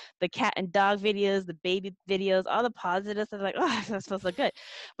the cat and dog videos, the baby videos, all the positives. They're like, oh, that feels so good.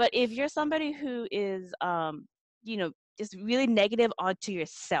 But if you're somebody who is, just really negative onto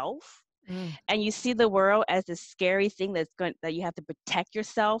yourself, Mm, and you see the world as this scary thing that you have to protect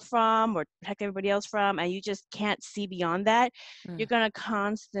yourself from or protect everybody else from, and you just can't see beyond that, you're mm. going to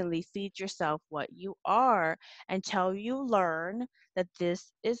constantly feed yourself what you are until you learn that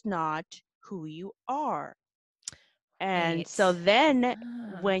this is not who you are. And so Right. then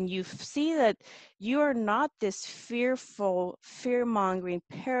Ah, when you see that you are not this fearful, fear-mongering,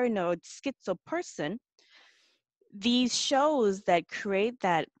 paranoid, schizo person, these shows that create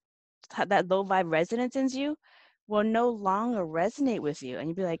that low vibe resonance in you will no longer resonate with you, and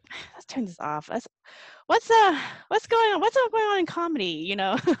you'd be like, let's turn this off. What's going on? What's going on in comedy? You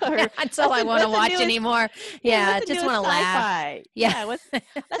know, Yeah, or that's all I want to what's the watch newest anymore. yeah, Yeah, what's the just want newest to laugh. sci-fi? Yeah. Yeah, let's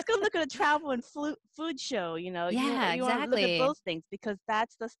go look at a travel and food show. You know, Yeah, you want to look at exactly. those things because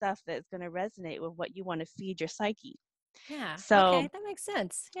that's the stuff that's going to resonate with what you want to feed your psyche. Yeah. So, Okay, that makes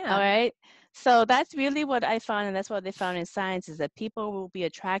sense. all Yeah. right. So that's really what I found, and that's what they found in science is that people will be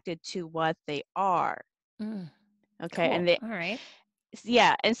attracted to what they are. Mm, Okay, and cool. they All right.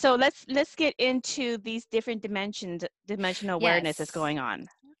 yeah, and so let's get into these different dimensional awareness that's Yes. going on.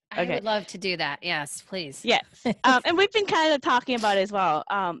 I Okay. would love to do that. Yes, please. Yes. And we've been kind of talking about it as well.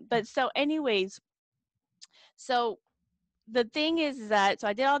 But so anyways, so the thing is that so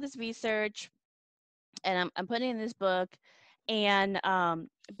I did all this research and I'm putting in this book, and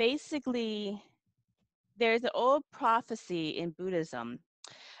basically there's an old prophecy in Buddhism,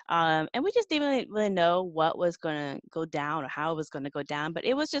 and we just didn't really know what was going to go down or how it was going to go down, but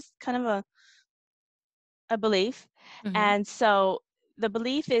it was just kind of a belief. Mm-hmm. And so the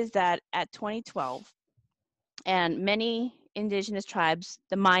belief is that at 2012, and many indigenous tribes,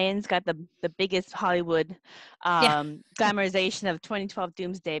 the Mayans got the biggest Hollywood Yeah. glamorization of 2012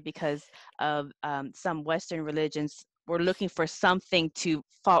 doomsday because of some Western religions were looking for something to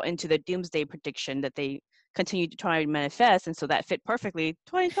fall into the doomsday prediction that they continued to try and manifest, and so that fit perfectly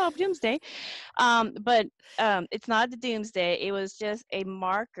 2012 doomsday. But it's not the doomsday. It was just a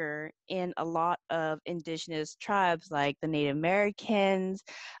marker in a lot of indigenous tribes like the Native Americans,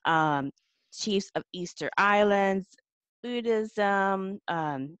 um, chiefs of Easter Islands, Buddhism,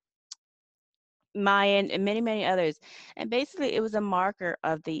 Mayan, and many, many others. And basically, it was a marker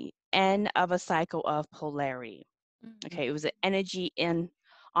of the end of a cycle of polarity. Okay, it was an energy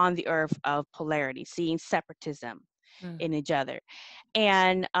on the earth of polarity, seeing separatism Mm-hmm. in each other.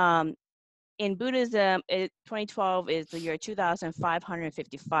 And in Buddhism, 2012 is the year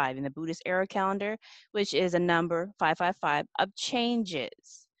 2555 in the Buddhist era calendar, which is a number 555 of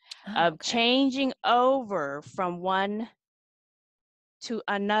changes, Oh, of okay. changing over from one to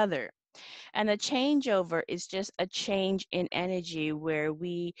another. And the changeover is just a change in energy where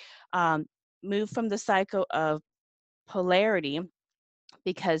we move from the cycle of polarity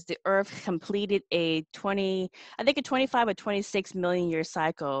because the earth completed a 25 or 26 million year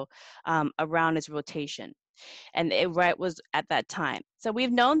cycle around its rotation, and it right was at that time. So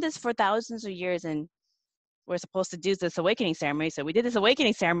we've known this for thousands of years, and we're supposed to do this awakening ceremony. So we did this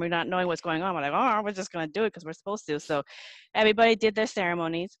awakening ceremony not knowing what's going on. We're like, oh, we're just going to do it because we're supposed to. So everybody did their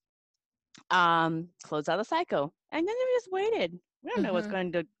ceremonies, closed out the cycle, and then we just waited. We don't know Mm-hmm.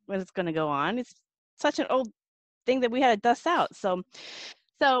 what's going to go on. It's such an old thing that we had to dust out. So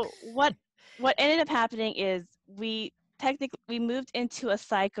what ended up happening is we moved into a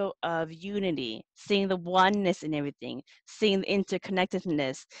cycle of unity, seeing the oneness in everything, seeing the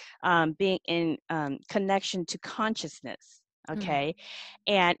interconnectedness, being in connection to consciousness. Mm. Okay,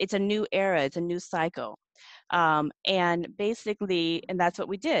 and it's a new era, it's a new cycle, and basically, and that's what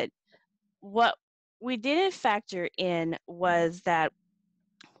we did. What we didn't factor in was that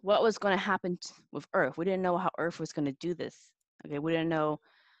what was going to happen with Earth. We didn't know how Earth was going to do this. Okay, we didn't know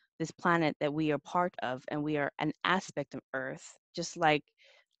this planet that we are part of, and we are an aspect of Earth, just like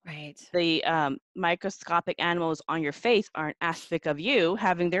Right. the microscopic animals on your face are an aspect of you,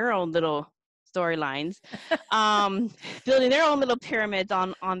 having their own little storylines, um, building their own little pyramids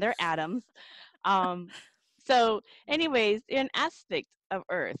on their atoms. Um, so, anyways, they're an aspect of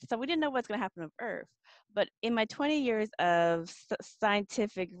Earth. So we didn't know what's going to happen with Earth. But in my 20 years of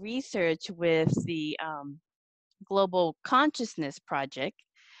scientific research with the Global Consciousness Project,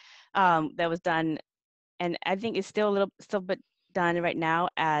 that was done, and I think it's still but done right now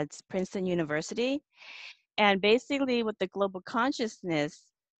at Princeton University. And basically, what the Global Consciousness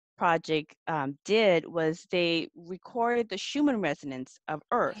Project did was they recorded the Schumann resonance of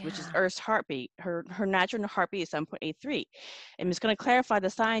Oh, Earth, which is yeah. Earth's heartbeat. Her natural heartbeat is 7.83. I'm just going to clarify the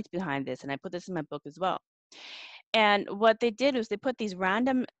science behind this, and I put this in my book as well. And what they did was they put these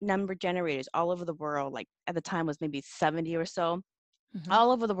random number generators all over the world, like at the time was maybe 70 or so, Mm-hmm.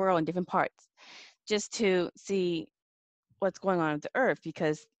 all over the world in different parts, just to see what's going on with the Earth,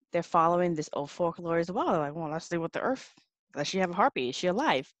 because they're following this old folklore as well. They're like, well, let's see what the Earth, does she have a heartbeat? Is she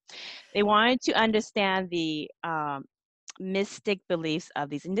alive? They wanted to understand the mystic beliefs of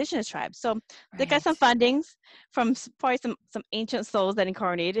these indigenous tribes. So they got some Right. fundings from probably some ancient souls that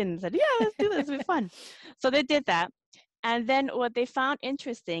incarnated and said, yeah, let's do this, it'll be fun. So they did that. And then what they found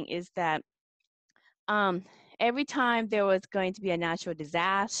interesting is that um, every time there was going to be a natural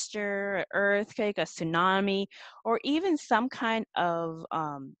disaster, an earthquake, a tsunami, or even some kind of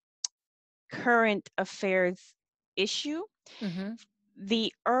current affairs issue, Mm-hmm.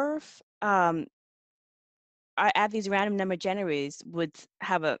 the Earth, at these random number generators would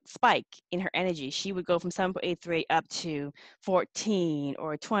have a spike in her energy. She would go from 7.83 up to 14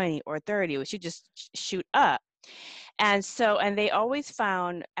 or 20 or 30, or she'd just shoot up. And so, and they always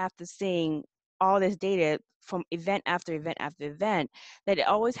found, after seeing all this data from event after event after event, that it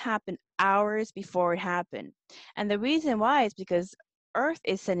always happened hours before it happened. And the reason why is because Earth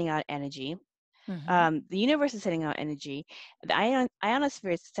is sending out energy. Mm-hmm. The universe is sending out energy, the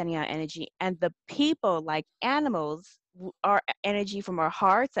ionosphere is sending out energy, and the people, like animals, our energy from our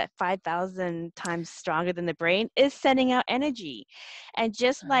hearts at 5,000 times stronger than the brain is sending out energy. And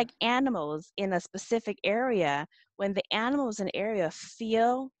just like animals in a specific area, when the animals in an area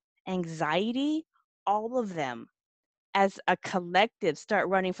feel anxiety, all of them as a collective start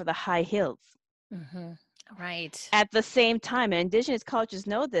running for the high hills Mm-hmm. Right. at the same time. And indigenous cultures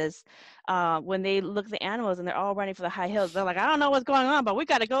know this. When they look at the animals and they're all running for the high hills, they're like, I don't know what's going on, but we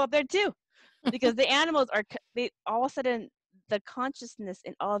got to go up there too, because the animals are, they all of a sudden, the consciousness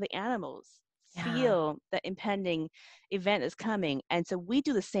in all the animals Yeah. feel the impending event is coming. And so we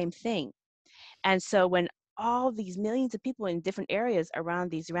do the same thing. And so when all these millions of people in different areas around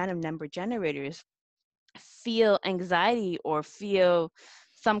these random number generators feel anxiety or feel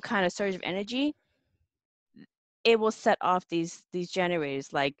some kind of surge of energy, it will set off these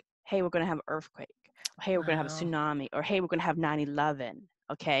generators, like, hey, we're going to have an earthquake, hey, we're going to have a Wow. tsunami, or hey, we're going to have 9/11.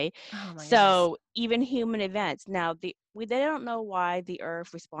 Okay, Oh my goodness. so even human events, now they don't know why the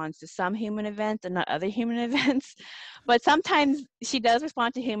earth responds to some human events and not other human events, but sometimes she does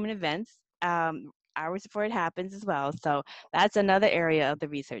respond to human events hours before it happens as well. So that's another area of the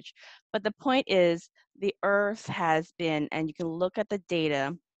research. But the point is, the earth has been, and you can look at the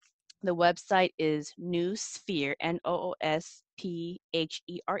data. The website is Noosphere, Noosphere,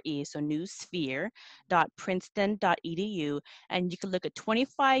 so noosphere.princeton.edu, and you can look at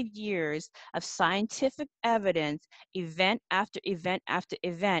 25 years of scientific evidence, event after event after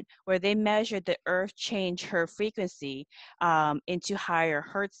event, where they measured the Earth change her frequency into higher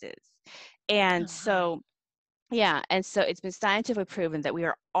hertzes. And Oh, wow. so yeah, and so it's been scientifically proven that we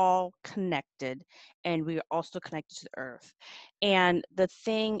are all connected, and we are also connected to the earth. And the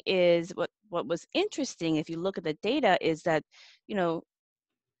thing is, what was interesting, if you look at the data, is that, you know,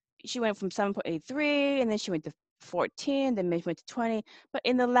 she went from 7.83, and then she went to 14, then maybe went to 20. But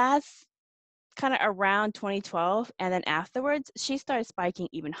in the last kind of around 2012, and then afterwards, she started spiking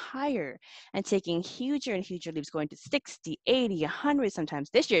even higher and taking huger and huger leaps, going to 60, 80, 100 sometimes.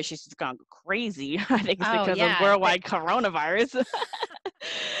 This year, she's just gone crazy. I think it's Oh, because of yeah. worldwide coronavirus.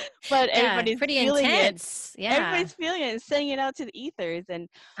 But Yeah. everybody's Pretty feeling it. intense. Yeah. Everybody's feeling it and sending it out to the ethers. And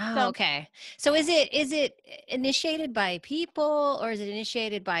Oh, so okay. So is it initiated by people, or is it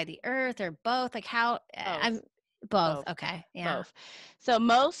initiated by the earth, or both? Like how both, I'm both. both, Okay. Yeah. both. So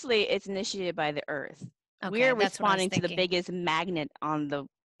mostly it's initiated by the earth. Okay. We're That's what I was responding to the thinking. biggest magnet on the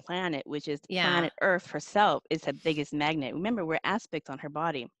planet, which is Yeah. planet Earth herself is the biggest magnet. Remember, we're aspects on her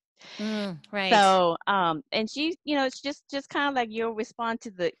body. Right. So, and she, you know, it's just kind of like you'll respond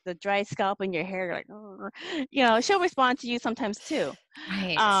to the dry scalp in your hair, like, "Ugh." You know, she'll respond to you sometimes too.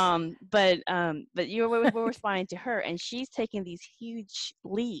 Right. But we're responding to her, and she's taking these huge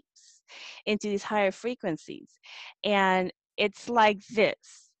leaps into these higher frequencies, and it's like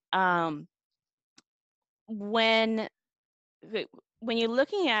this. When when you're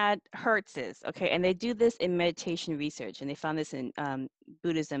looking at hertzes, okay, and they do this in meditation research, and they found this in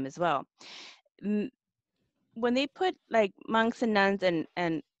Buddhism as well. When they put like monks and nuns and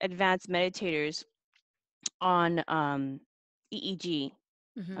advanced meditators on EEG,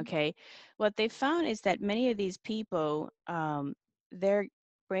 Hmm. okay, what they found is that many of these people, their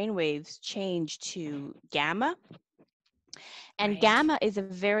brain waves change to gamma, and Right. gamma is a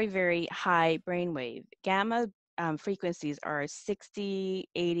very, very high brain wave. Gamma frequencies are 60,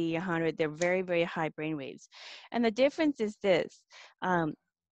 80, 100. They're very, very high brain waves. And the difference is this.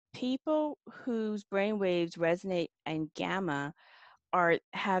 People whose brain waves resonate in gamma are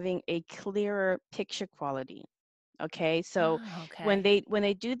having a clearer picture quality. Okay, so Oh, when okay. they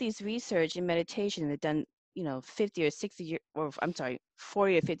do these research in meditation, they've done, you know, 50 or 60 years, or I'm sorry,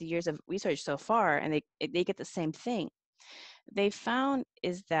 40 or 50 years of research so far, and they get the same thing. They found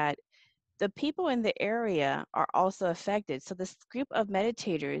is that the people in the area are also affected. So this group of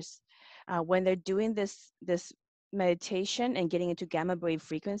meditators, when they're doing this meditation and getting into gamma wave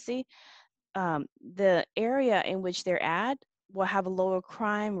frequency, the area in which they're at will have a lower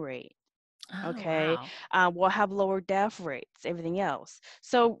crime rate. Oh, Okay, wow. will have lower death rates, everything else.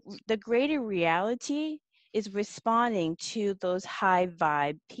 So the greater reality is responding to those high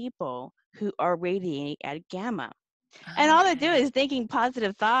vibe people who are radiating at gamma. And all they do Okay. is thinking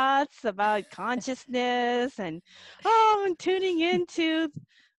positive thoughts about consciousness and, oh, I'm tuning into,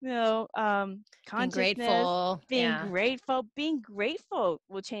 Being consciousness, grateful. being Yeah. grateful. Being grateful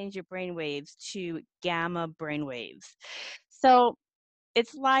will change your brain waves to gamma brain waves. So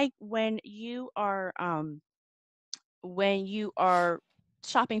it's like when you are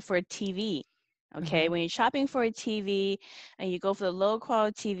shopping for a TV. Okay, Hmm. when you're shopping for a TV and you go for the low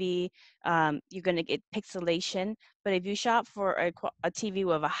quality TV, you're going to get pixelation. But if you shop for a TV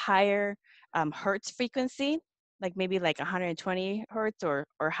with a higher hertz frequency, like maybe like 120 hertz or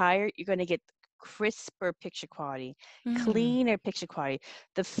higher, you're going to get crisper picture quality, Mm. cleaner picture quality.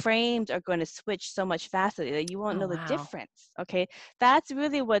 The frames are going to switch so much faster that you won't Oh, know the wow. difference. Okay, that's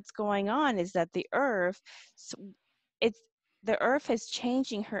really what's going on, is that the earth, it's the earth is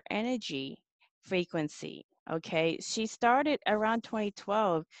changing her energy frequency. Okay, she started around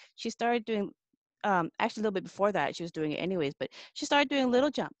 2012. She started doing, actually a little bit before that she was doing it anyways, but she started doing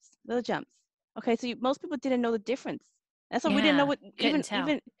little jumps. Okay, so most people didn't know the difference. That's why we didn't know Yeah. what, Couldn't tell.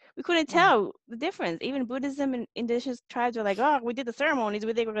 even we couldn't Yeah. tell the difference. Even Buddhism and indigenous tribes are like, oh, we did the ceremonies,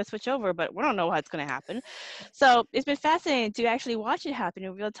 we think we're going to switch over, but we don't know what's going to happen. So it's been fascinating to actually watch it happen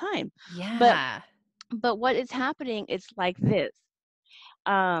in real time. but Yeah. but what is happening is like this.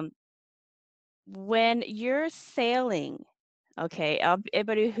 um when you're sailing, okay,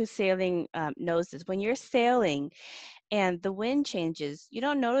 everybody who's sailing knows this. When you're sailing and the wind changes, you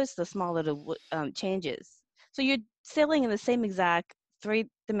don't notice the small little changes. So you're sailing in the same exact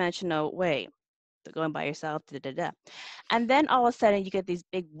three-dimensional way, so going by yourself, da, da, da. And then all of a sudden you get these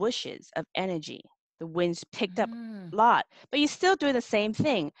big whooshes of energy. The wind's picked up Mm. a lot, but you're still doing the same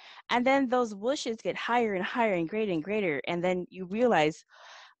thing. And then those whooshes get higher and higher and greater. And then you realize,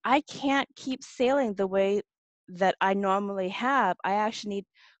 I can't keep sailing the way that I normally have. I actually need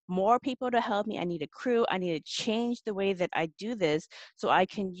more people to help me. I need a crew. I need to change the way that I do this so I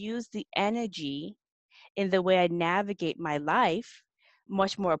can use the energy in the way I navigate my life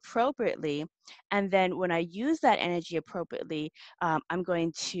much more appropriately. And then when I use that energy appropriately, I'm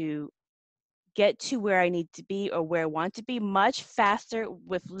going to get to where I need to be or where I want to be much faster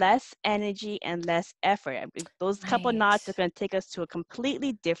with less energy and less effort. Those couple knots are Right. going to take us to a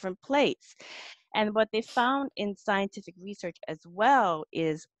completely different place. And what they found in scientific research as well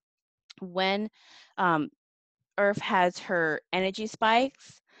is when um, Earth has her energy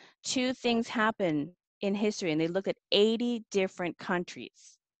spikes, two things happen in history, and they looked at 80 different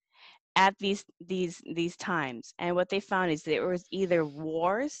countries at these times. And what they found is there was either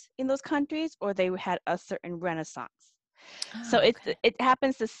wars in those countries or they had a certain renaissance. So Oh, okay. it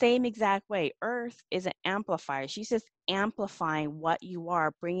happens the same exact way. Earth is an amplifier. She's just amplifying what you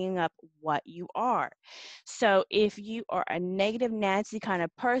are, bringing up what you are. So if you are a negative Nancy kind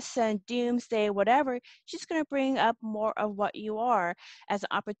of person, doomsday, whatever, she's going to bring up more of what you are as an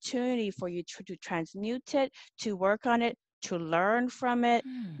opportunity for you to transmute it, to work on it, to learn from it,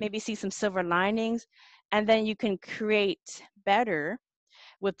 Hmm. maybe see some silver linings, and then you can create better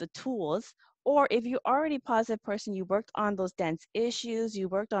with the tools. Or if you're already a positive person, you worked on those dense issues, you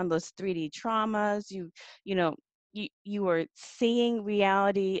worked on those 3D traumas, you know you were seeing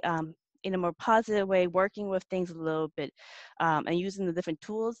reality in a more positive way, working with things a little bit and using the different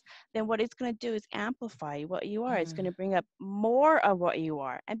tools, then what it's going to do is amplify what you are. It's going Mm. to bring up more of what you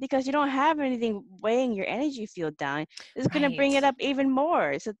are. And because you don't have anything weighing your energy field down, it's going to bring it Right. up even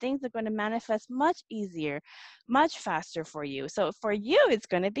more. So things are going to manifest much easier, much faster for you. So for you, it's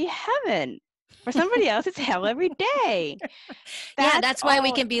going to be heaven. For somebody else, it's hell every day. Yeah, That's that's why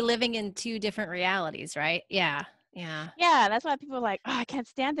we all. can be living in two different realities, right? Yeah. Yeah. Yeah, that's why people are like, oh, I can't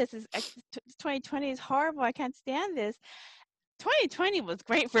stand this. 2020 is horrible. I can't stand this. 2020 was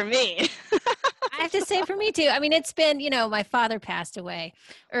great for me. I have to say for me too. I mean, it's been, my father passed away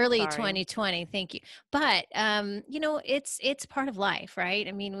early Sorry. 2020. Thank you. But it's part of life, right?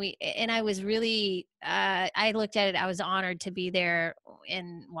 I mean, and I was really I looked at it, I was honored to be there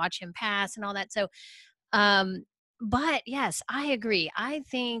and watch him pass and all that. So um but yes, I agree. I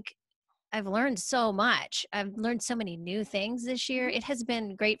think I've learned so much. I've learned so many new things this year. Mhm. It has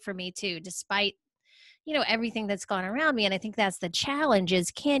been great for me too, despite everything that's gone around me. And I think that's the challenge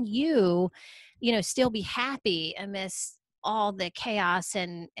is, can you still be happy amidst all the chaos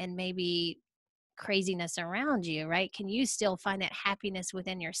and maybe craziness around you, right? Can you still find that happiness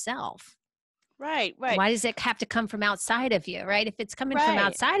within yourself? Right, right, Why does it have to come from outside of you, right? If it's coming from right.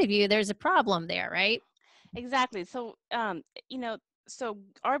 outside of you, there's a problem there, right? Exactly. So, you know, so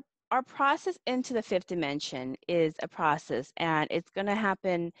our process into the fifth dimension is a process, and it's going to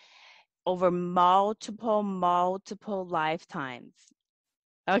happen over multiple lifetimes.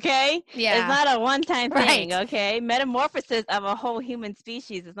 Okay? It's Yeah. not a one-time thing, Right. okay? Metamorphosis of a whole human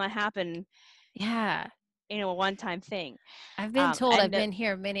species does not happen, Yeah. a one-time thing. I've been told I've And been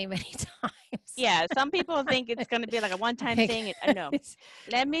here many, many times. yeah, some people think it's going to be like a one-time thing. No. Because,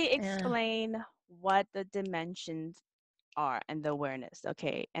 Let me yeah. explain what the dimensions are and the awareness,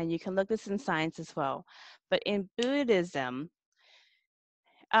 okay? And you can look this in science as well. But in Buddhism,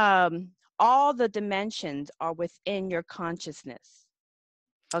 all the dimensions are within your consciousness.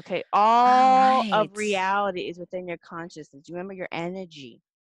 Okay, All all of right. reality is within your consciousness. Remember your energy.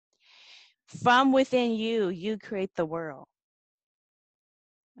 From within you, you create the world.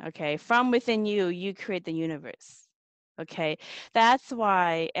 Okay, from within you, you create the universe. Okay, that's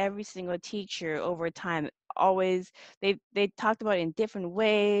why every single teacher over time always they talked about it in different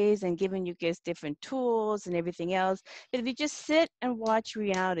ways and giving you guys different tools and everything else. But if you just sit and watch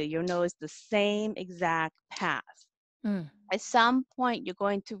reality, you'll know it's the same exact path. Mm. At some point, you're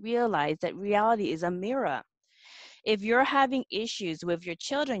going to realize that reality is a mirror. If you're having issues with your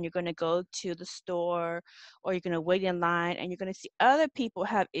children, you're going to go to the store or you're going to wait in line and you're going to see other people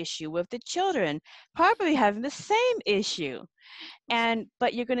have issue with the children, probably having the same issue.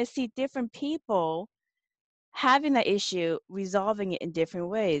 But you're going to see different people having that issue, resolving it in different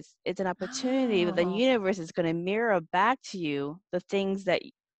ways. It's an opportunity that the Oh, universe is going to mirror back to you the things that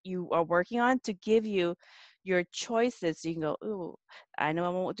you are working on to give you your choices. So you can go, ooh, I know I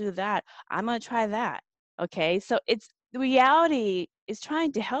won't do that. I'm going to try that. Okay. So it's the reality is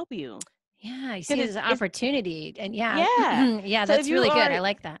trying to help you yeah. I because see it as an it's opportunity. And yeah, yeah. yeah, So if that's you really good. are I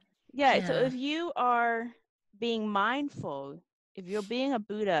like that. yeah, so Yeah. if you are being mindful, if you're being a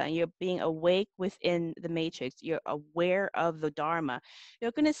Buddha and you're being awake within the matrix, you're aware of the Dharma,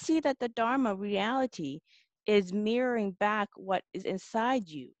 you're going to see that the Dharma reality is mirroring back what is inside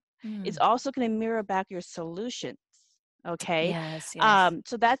you. It's Mm. also going to mirror back your solutions. Okay, Yes, yes.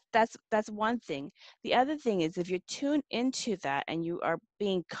 so that's one thing. The other thing is if you're tuned into that and you are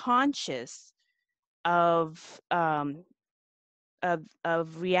being conscious of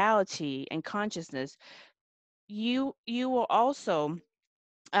of reality and consciousness, you will also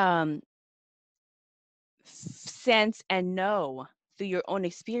um, sense and know through your own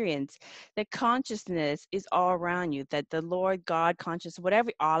experience that consciousness is all around you, that the Lord, God, conscious,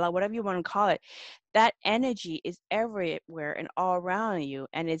 whatever, Allah, whatever you want to call it, that energy is everywhere and all around you.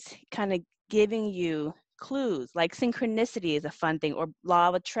 And it's kind of giving you clues, like synchronicity is a fun thing, or law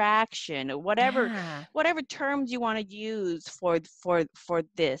of attraction, or Yeah. whatever terms you want to use for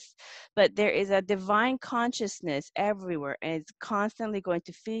this. But there is a divine consciousness everywhere, and it's constantly going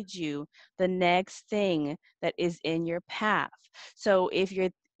to feed you the next thing that is in your path. So if you're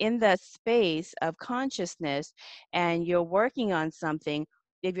in that space of consciousness and you're working on something,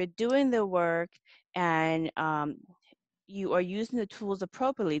 if you're doing the work and you are using the tools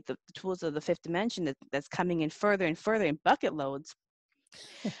appropriately, the tools of the fifth dimension that's coming in further and further in bucket loads,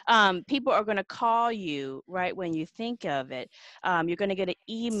 people are going to call you right when you think of it. You're going to get an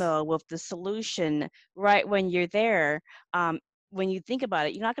email with the solution right when you're there. When you think about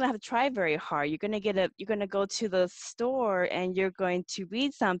it, you're not going to have to try very hard. You're going to go to the store and you're going to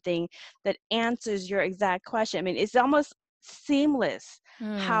read something that answers your exact question. I mean, it's almost seamless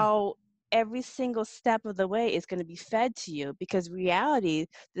Mm. how every single step of the way is going to be fed to you, because reality,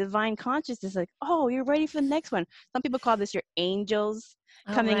 the divine consciousness is like, oh, you're ready for the next one. Some people call this your angels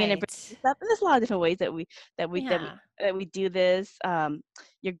Oh, coming in and right. bringing stuff. And there's a lot of different ways Yeah. that we do this.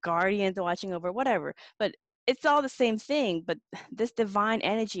 Your guardians are watching over, whatever. But it's all the same thing. But this divine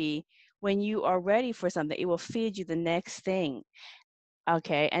energy, when you are ready for something, it will feed you the next thing.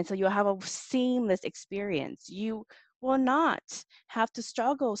 Okay, and so you'll have a seamless experience. You will not have to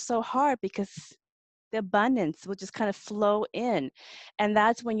struggle so hard because the abundance will just kind of flow in. And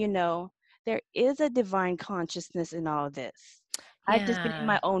that's when you know there is a divine consciousness in all of this. I've just been in Yeah.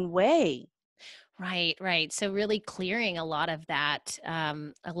 my own way. Right, right. So really clearing a lot of that,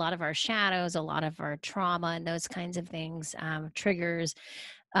 a lot of our shadows, a lot of our trauma and those kinds of things, triggers,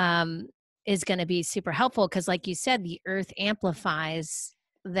 um, is going to be super helpful because, like you said, the earth amplifies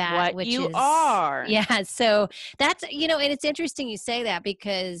that, What which you is, are. yeah. So that's, and it's interesting you say that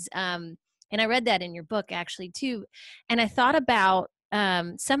because, and I read that in your book actually too. And I thought about,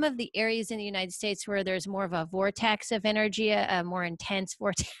 some of the areas in the United States where there's more of a vortex of energy, a more intense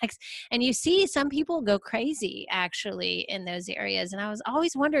vortex, and you see some people go crazy actually in those areas. And I was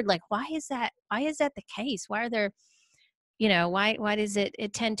always wondered, like, why is that? Why is that the case? Why are there, why does it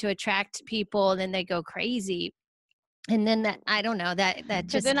tend to attract people and then they go crazy? And then that, I don't know, that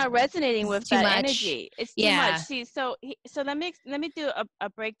because they're just not resonating is with too that much. energy. It's too much. Yeah. See, so let me do a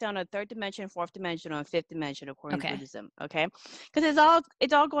breakdown of third dimension, fourth dimension, and fifth dimension according to Okay. Buddhism. Okay, because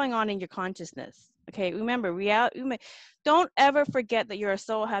it's all going on in your consciousness. Okay, remember, reality. Don't ever forget that you're a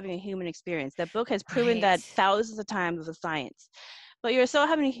soul having a human experience. That book has proven Right. that thousands of times with science. But you're a soul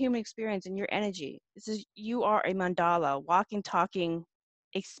having a human experience in your energy. This is, you are a mandala, walking, talking,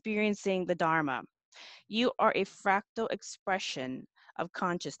 experiencing the Dharma. You are a fractal expression of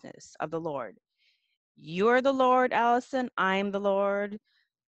consciousness of the Lord. You're the Lord, Allison. I'm the Lord.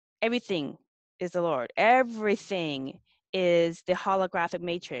 Everything is the Lord. Everything is the holographic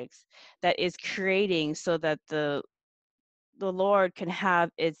matrix that is creating so that the Lord can have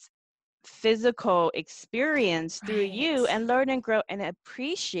its physical experience through you Right. and learn and grow and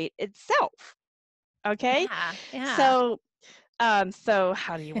appreciate itself. Okay? Yeah. Yeah. So so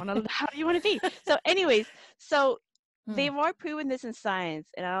how do you want to be? So anyways, so Hmm. they've already proven this in science,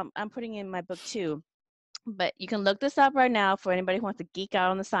 and I'm putting in my book too. But you can look this up right now for anybody who wants to geek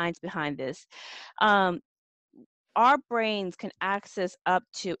out on the science behind this. Um, our brains can access up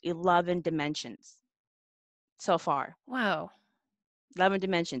to 11 dimensions so far. Whoa. 11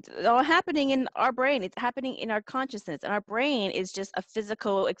 dimensions. It's all happening in our brain. It's happening in our consciousness. And our brain is just a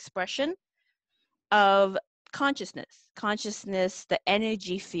physical expression of consciousness. Consciousness, the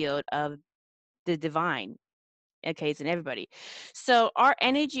energy field of the divine. Okay, it's in everybody. So our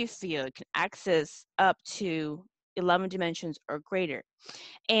energy field can access up to 11 dimensions or greater.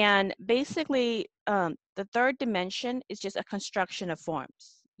 And basically, the third dimension is just a construction of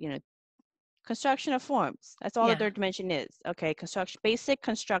forms. Construction of forms. That's all the Yeah. third dimension is. Okay, basic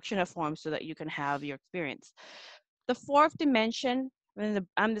construction of forms so that you can have your experience. The fourth dimension,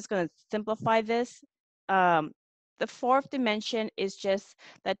 I'm just going to simplify this. Um, the fourth dimension is just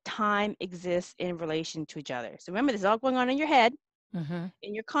that time exists in relation to each other. So remember, this is all going on in your head, Mm-hmm.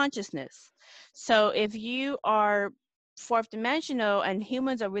 in your consciousness. So if you are fourth dimensional, and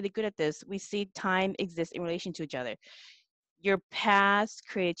humans are really good at this, we see time exists in relation to each other. Your past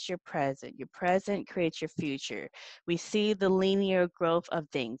creates your present creates your future. We see the linear growth of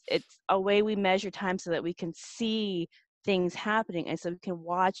things. It's a way we measure time so that we can see things happening and so we can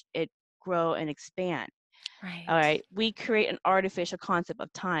watch it grow and expand. All Right. right, we create an artificial concept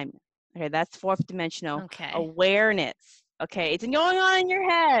of time. Okay, that's fourth dimensional Okay. awareness. Okay, it's going on in your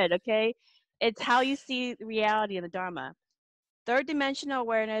head. Okay, it's how you see reality in the Dharma. Third dimensional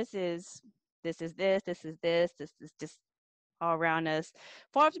awareness is this is just all around us.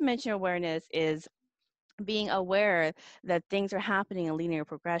 Fourth dimensional awareness is being aware that things are happening in linear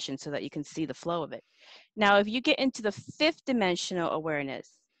progression so that you can see the flow of it. Now, if you get into the fifth dimensional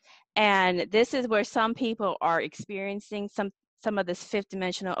awareness, and this is where some people are experiencing some of this fifth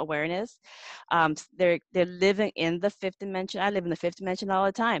dimensional awareness. They're living in the fifth dimension. I live in the fifth dimension all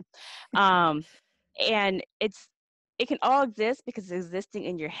the time, um, and it can all exist because it's existing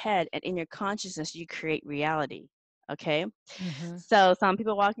in your head and in your consciousness. You create reality. Okay, Mm-hmm. so some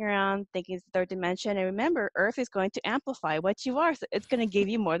people walking around thinking it's the third dimension, and remember, Earth is going to amplify what you are. So it's going to give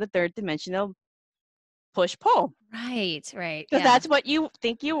you more the third dimensional push pull. Right. Right. Because Yeah. that's what you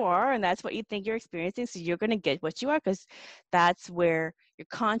think you are, and that's what you think you're experiencing. So you're going to get what you are, because that's where your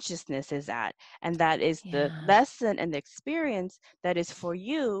consciousness is at. And that is the Yeah. lesson and the experience that is for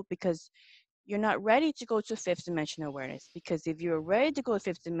you, because you're not ready to go to fifth dimensional awareness. Because if you're ready to go to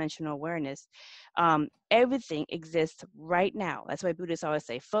fifth dimensional awareness, everything exists right now. That's why Buddhists always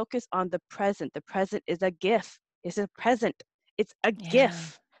say, focus on the present. The present is a gift. It's a present. It's a Yeah.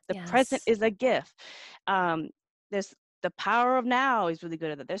 gift. The present Yes. is a gift. Um, there's the power of now is really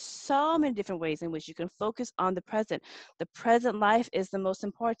good at that. There's so many different ways in which you can focus on the present. The present life is the most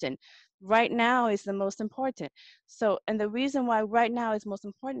important. Right now is the most important. So, and the reason why right now is most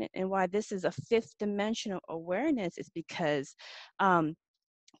important and why this is a fifth dimensional awareness is because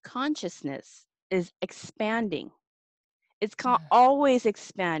consciousness is expanding. It's Mm. always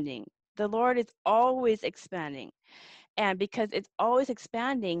expanding. The Lord is always expanding. And because it's always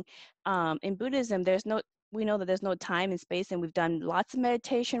expanding, in Buddhism, we know that there's no time and space, and we've done lots of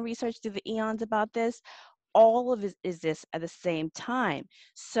meditation research through the eons about this. All of it is this at the same time.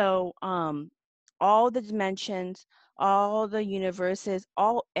 So all the dimensions, all the universes,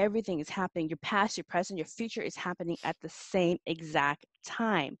 everything is happening. Your past, your present, your future is happening at the same exact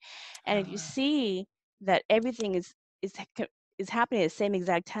time. And if you Oh, see that everything is is happening at the same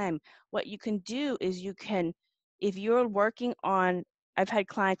exact time, what you can do is you can, if you're working on, I've had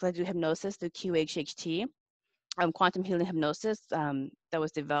clients that do hypnosis through QHHT, quantum healing hypnosis, that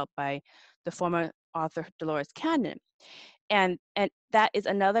was developed by the former author Dolores Cannon, and that is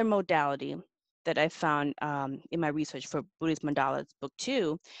another modality that I found in my research for Buddhist Mandalas book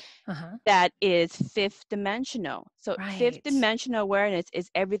 2, Uh-huh. that is fifth dimensional. So fifth Right. dimensional awareness is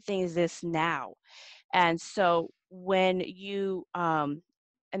everything is this now. And so when you, and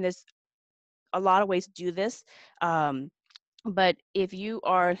there's a lot of ways to do this, but if you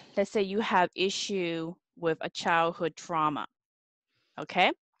are, let's say you have issue with a childhood trauma,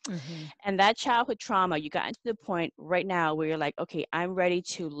 okay? Mm-hmm. And that childhood trauma, you got to the point right now where you're like, okay, I'm ready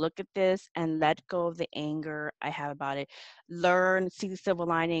to look at this and let go of the anger I have about it. Learn, see the silver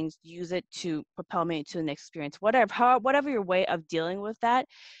linings, use it to propel me to the next experience. Whatever your way of dealing with that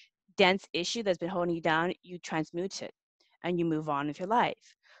dense issue that's been holding you down, you transmute it and you move on with your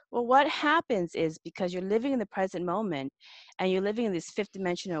life. Well, what happens is because you're living in the present moment and you're living in this fifth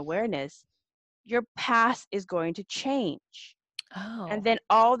dimensional awareness, your past is going to change. And Oh. then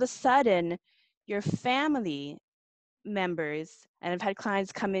all of a sudden, your family members, and I've had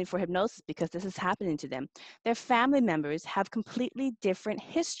clients come in for hypnosis because this is happening to them, their family members have completely different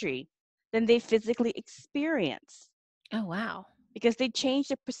history than they physically experience Oh, wow. because they change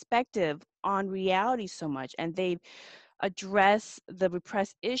their perspective on reality so much and they address the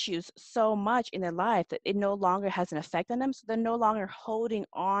repressed issues so much in their life that it no longer has an effect on them. So they're no longer holding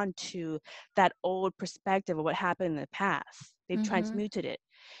on to that old perspective of what happened in the past. They've Mm-hmm. transmuted it.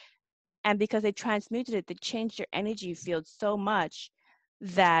 And because they transmuted it, they changed their energy field so much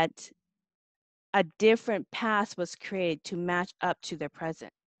that a different past was created to match up to their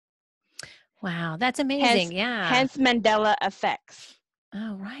present. Wow. That's amazing. Hence, Yeah. hence Mandela effects.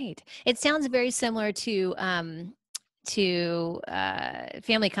 Oh, right. It sounds very similar to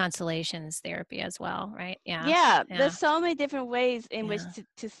family constellations therapy as well, right? Yeah. Yeah, Yeah. there's so many different ways in which Yeah.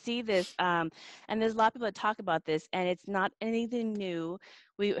 to see this, and there's a lot of people that talk about this, and it's not anything new.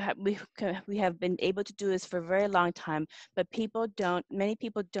 We have been able to do this for a very long time, but many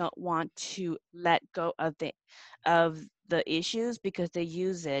people don't want to let go of the issues because they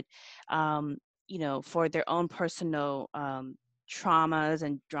use it, for their own personal traumas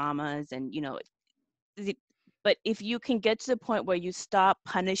and dramas, and the- but if you can get to the point where you stop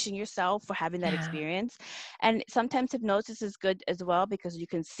punishing yourself for having that Yeah. experience, and sometimes hypnosis is good as well because you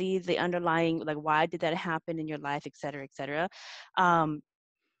can see the underlying, like, why did that happen in your life, et cetera, et cetera.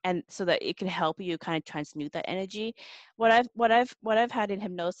 And so that it can help you kind of transmute that energy. What I've had in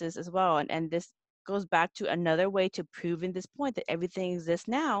hypnosis as well, and this goes back to another way to proving this point that everything exists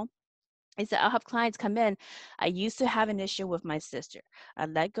now, is that I'll have clients come in. I used to have an issue with my sister. I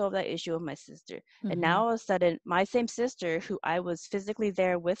let go of that issue with my sister. And Mm-hmm. now all of a sudden, my same sister, who I was physically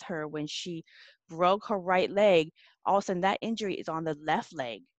there with her when she broke her right leg, all of a sudden that injury is on the left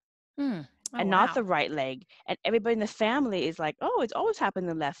leg Mm. Oh, and not wow. the right leg. And everybody in the family is like, oh, it's always happened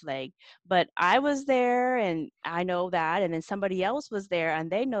in the left leg. But I was there and I know that. And then somebody else was there and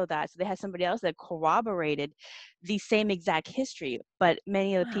they know that. So they had somebody else that corroborated the same exact history. But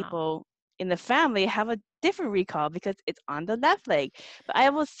many of the Wow. people in the family have a different recall because it's on the left leg. But I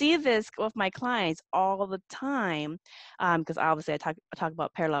will see this with my clients all the time because obviously I talk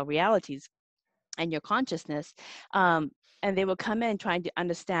about parallel realities and your consciousness. And they will come in trying to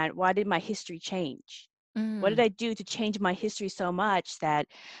understand, why did my history change? What did Mm. I do to change my history so much that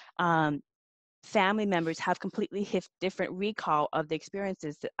family members have completely different recall of the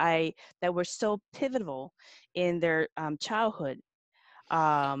experiences that were so pivotal in their childhood?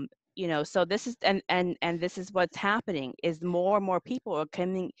 um, so this is, and this is what's happening, is more and more people are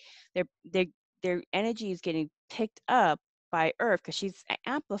coming, their their their energy is getting picked up by Earth because she's an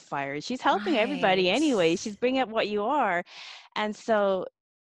amplifier, she's helping everybody Right. anyway, she's bringing up what you are. And so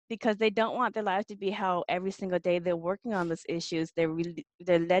because they don't want their lives to be how every single day they're working on those issues,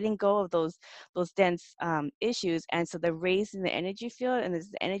 they're letting go of those dense issues, and so they're raising the energy field, and as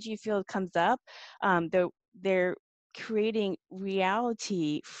the energy field comes up, they're creating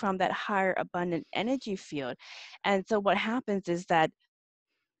reality from that higher abundant energy field. And so what happens is that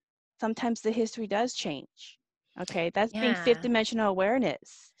sometimes the history does change. Okay, that's being fifth Yeah. dimensional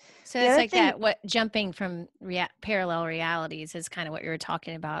awareness. So The it's other like thing, that. What jumping from parallel realities is kind of what you were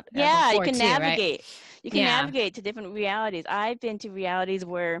talking about yeah, you before can too, right? navigate. You can Yeah. navigate to different realities. I've been to realities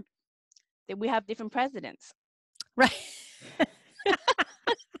where that we have different presidents. Right.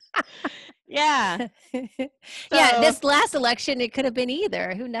 Yeah. Yeah. So, This last election, it could have been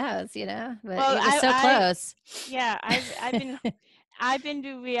either. Who knows? But well, it was so close. yeah, I've been to I've been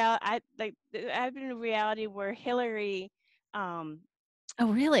to reality where Hillary, um,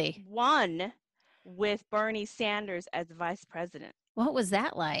 Oh, really? won with Bernie Sanders as the vice president. What was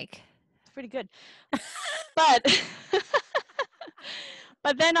that like? It's pretty good, but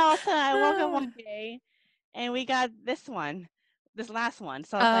but then all of a sudden I woke up Oh, one day and we got this one. this last one.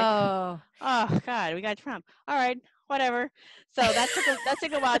 So I was like, oh God, we got Trump. All right, whatever. So that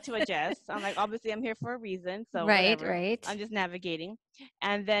took a while to adjust. I'm like, obviously I'm here for a reason. So right, whatever. right. I'm just navigating.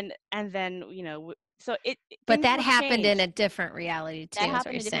 And then, you know, so But things that will happened in change. a different reality too, That is what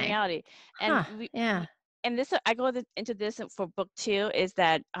happened you're in a different saying. reality. And Huh. Yeah. and this I go into this for book 2 is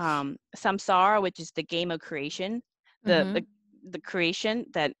that samsara, which is the game of creation, the Mm-hmm. the the creation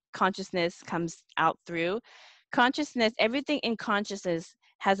that consciousness comes out through. Consciousness, everything in consciousness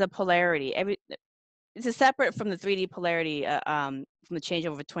has a polarity. This is separate from the 3D polarity from the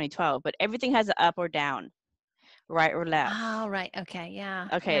changeover of 2012, but everything has an up or down, right or left. Oh, right. Okay. Yeah.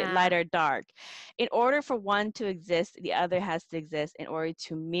 Okay, Yeah. light or dark. In order for one to exist, the other has to exist in order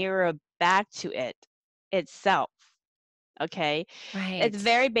to mirror back to it itself. Okay, it's a Right.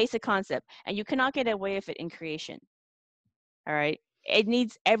 very basic concept, and you cannot get away with it in creation. All right,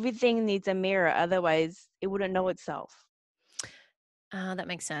 everything needs a mirror, otherwise it wouldn't know itself. Oh, that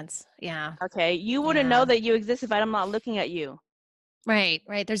makes sense. Yeah. Okay, you wouldn't know Yeah. that you exist if I'm not looking at you. Right.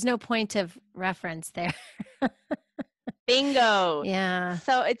 Right. There's no point of reference there. Bingo. Yeah.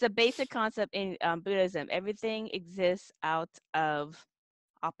 So it's a basic concept in Buddhism. Everything exists out of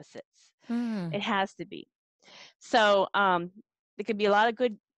opposites. Hmm. It has to be. So there could be a lot of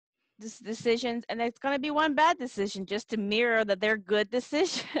good decisions, and there's going to be one bad decision just to mirror that they're good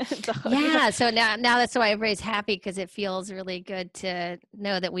decisions. So, Yeah. So now that's why everybody's happy because it feels really good to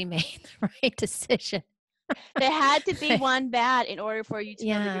know that we made the right decision. there had to be one bad in order for you to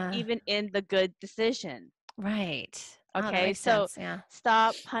know that you're Yeah. even in the good decision. Right. Oh, that Okay, makes so sense. Yeah.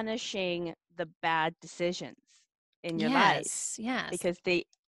 stop punishing the bad decisions in your life Yes. Yes. because they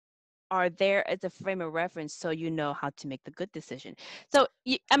are there as a frame of reference so you know how to make the good decision. So,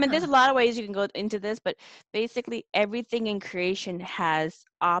 I mean, there's Huh. a lot of ways you can go into this, but basically everything in creation has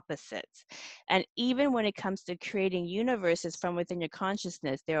opposites. And even when it comes to creating universes from within your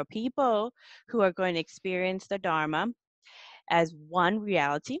consciousness, there are people who are going to experience the Dharma as one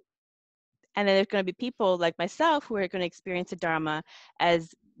reality. And then there's going to be people like myself who are going to experience the Dharma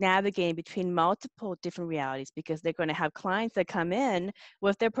as navigating between multiple different realities because they're going to have clients that come in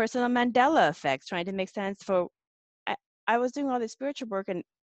with their personal Mandela effects, trying to make sense for. I, I was doing all this spiritual work and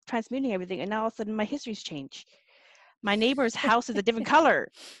transmuting everything, and now all of a sudden my histories change. My neighbor's house is a different color.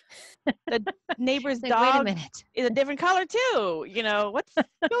 The neighbor's Like, wait a dog minute. is a different color too. You know, what's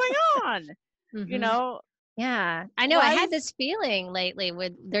going on? You Mm-hmm. know, Yeah, I know. I why had is this feeling lately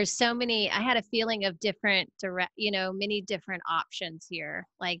with there's so many. I had a feeling of different many different options here.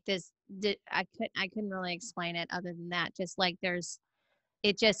 Like this, I couldn't really explain it other than that. Just like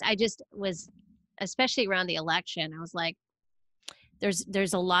I just was, especially around the election. I was like,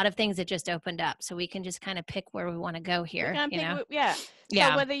 there's a lot of things that just opened up, so we can just kind of pick where we want to go we here. can pick? Yeah. So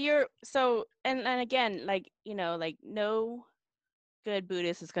Yeah, whether you're so and again, like like no good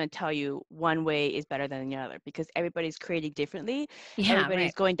Buddhist is going to tell you one way is better than the other because everybody's creating differently. yeah, Everybody's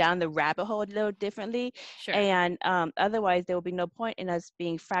right, going down the rabbit hole a little differently. sure, And otherwise, there will be no point in us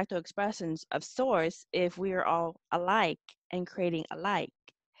being fractal expressions of source if we are all alike and creating alike.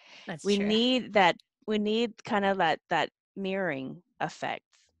 that's We true. need that. We need kind of that mirroring effect.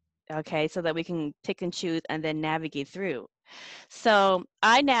 Okay, so that we can pick and choose and then navigate through. So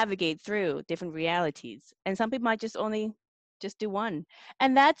I navigate through different realities, and some people might just do one,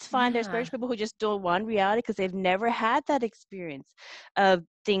 and that's fine. There's Yeah, spiritual people who just do one reality because they've never had that experience of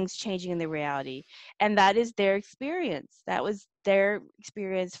things changing in their reality, and that is their experience. That was their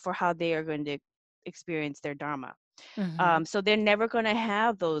experience for how they are going to experience their dharma. mm-hmm. So they're never going to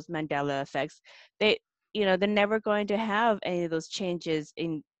have those Mandela effects. They, they're never going to have any of those changes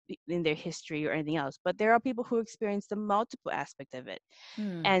in their history or anything else. But there are people who experience the multiple aspect of it,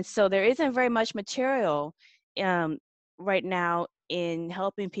 Hmm. and so there isn't very much material um, right now in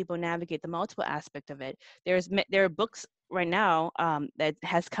helping people navigate the multiple aspect of it. There are books right now that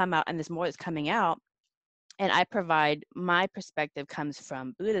has come out, and there's more that's coming out, and I provide my perspective comes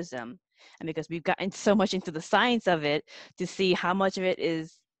from Buddhism, and because we've gotten so much into the science of it to see how much of it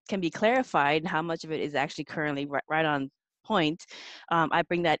can be clarified and how much of it is actually currently right on point, I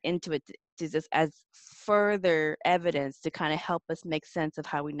bring that into it to just as further evidence to kind of help us make sense of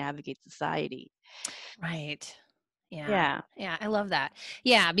how we navigate society. Right. Yeah. Yeah. Yeah. I love that.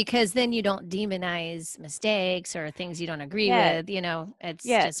 Yeah. Because then you don't demonize mistakes or things you don't agree Yes. with. It's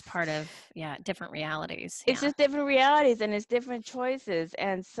Yes. just part of, yeah, different realities. It's Yeah. just different realities and it's different choices.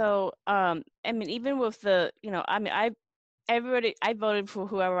 And so, I mean, even with the, I mean, I voted for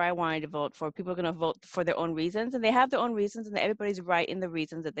whoever I wanted to vote for. People are going to vote for their own reasons, and they have their own reasons, and everybody's right in the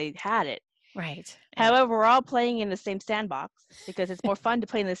reasons that they had it. Right. Yeah. However, we're all playing in the same sandbox because it's more fun to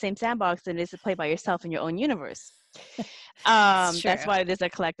play in the same sandbox than it is to play by yourself in your own universe. It's That's true. why there's a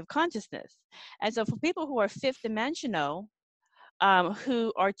collective consciousness. And so for people who are fifth dimensional,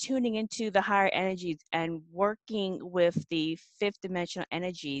 who are tuning into the higher energies and working with the fifth dimensional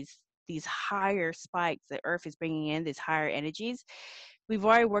energies, these higher spikes that Earth is bringing in, these higher energies, we've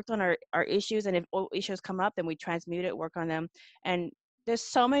already worked on our issues. And if issues come up, then we transmute it, work on them. And there's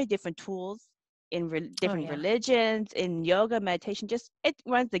so many different tools in Oh, different yeah. religions, in yoga, meditation, just it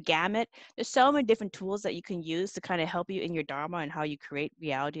runs the gamut. There's so many different tools that you can use to kind of help you in your dharma and how you create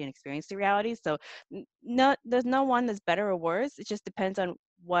reality and experience the reality. So no, there's no one that's better or worse. It just depends on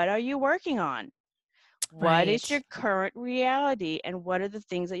what are you working on. What is Right. your current reality and what are the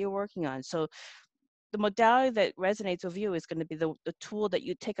things that you're working on? So the modality that resonates with you is going to be the tool that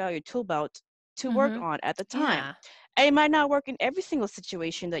you take out your tool belt to work Mm-hmm. on at the time. Yeah. And it might not work in every single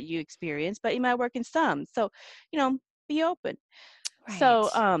situation that you experience, but it might work in some. So, be open. So,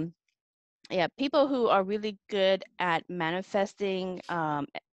 Right. yeah, people who are really good at manifesting,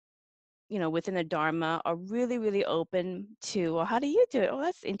 within the Dharma are really, really open to, well, how do you do it? Oh,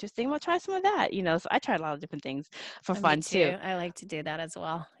 that's interesting. Well, try some of that. So I try a lot of different things for Me fun too. too. I like to do that as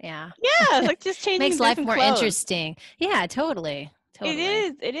well. Yeah. Yeah, it's like just changing Makes life different more clothes. interesting. Yeah, totally. Totally.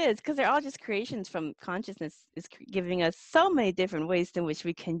 It is, because they're all just creations from consciousness is giving us so many different ways in which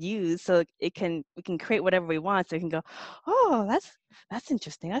we can use, so we can create whatever we want. So we can go, oh, that's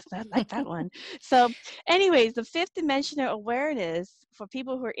interesting. I like that one. So, anyways, the fifth dimensional awareness for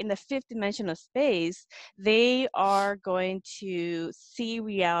people who are in the fifth dimensional space, they are going to see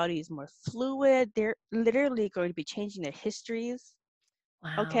reality is more fluid. They're literally going to be changing their histories. Wow.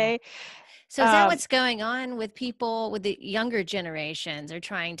 Okay. So is that Um, what's going on with people with the younger generations? Are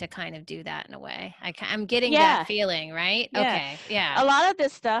trying to kind of do that in a way. I'm getting that yeah. feeling, right? Yeah, Okay. Yeah. a lot of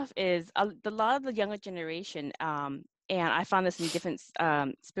this stuff is a lot of the younger generation, and I found this in different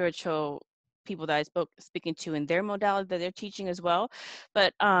spiritual people that speaking to in their modality that they're teaching as well.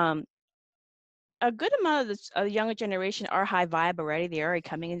 But a good amount of the younger generation are high vibe already. They're already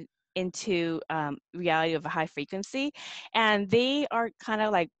coming into reality of a high frequency, and they are kind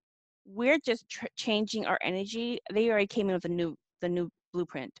of like we're just changing our energy. They already came in with the new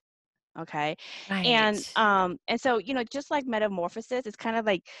blueprint. Okay. Right. And so, just like metamorphosis, it's kind of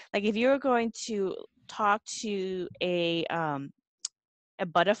like if you're going to talk to a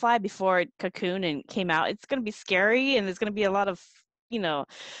butterfly before it cocooned and came out, it's going to be scary, and there's going to be a lot of you know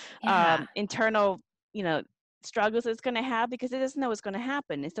Yeah. internal you know struggles it's going to have because it doesn't know what's going to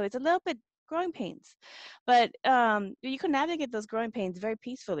happen. And so it's a little bit growing pains, but you can navigate those growing pains very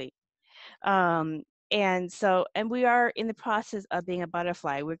peacefully. um, and we are in the process of being a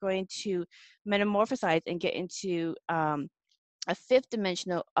butterfly. We're going to metamorphosize and get into a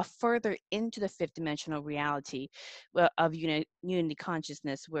further into the fifth dimensional reality of unity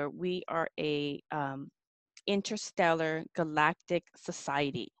consciousness, where we are a interstellar galactic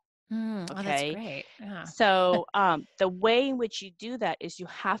society. Oh, that's Okay. great. Yeah. So the way in which you do that is you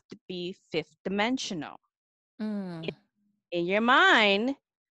have to be fifth dimensional Mm. in your mind.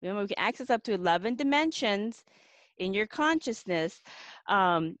 Remember, we can access up to 11 dimensions in your consciousness.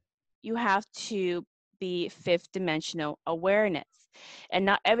 um, you have to be fifth dimensional awareness. And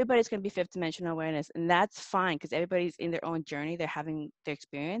not everybody's going to be fifth dimensional awareness, and that's fine because everybody's in their own journey. They're having their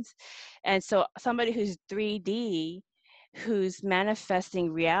experience. And so somebody who's 3D, who's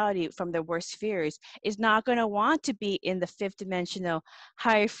manifesting reality from their worst fears, is not going to want to be in the fifth dimensional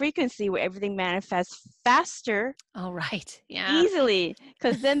higher frequency where everything manifests faster, Oh, right. Yeah. easily,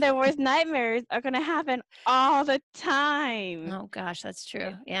 because then their worst nightmares are going to happen all the time. Oh gosh, that's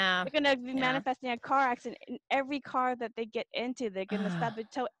true. Yeah. They're going to be Yeah. manifesting a car accident in every car that they get into. They're going to stub their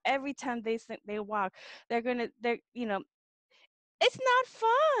toe every time they walk. It's not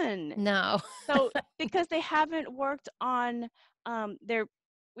fun. No. So because they haven't worked on their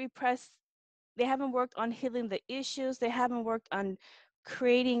repressed, they haven't worked on healing the issues. They haven't worked on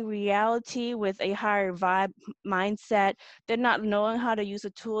creating reality with a higher vibe mindset. They're not knowing how to use the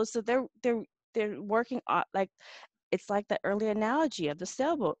tools. So they're working on, like, it's like the early analogy of the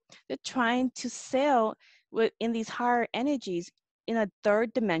sailboat. They're trying to sail in these higher energies in a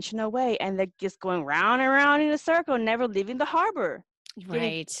third dimensional way, and they're just going round and round in a circle, never leaving the harbor, getting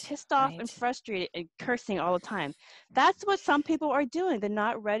Right. pissed off and Right. frustrated and cursing all the time. That's what some people are doing. They're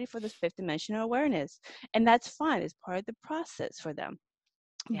not ready for this fifth dimensional awareness, and that's fine. It's part of the process for them.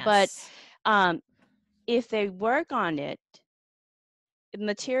 But Yes. um, if they work on it, the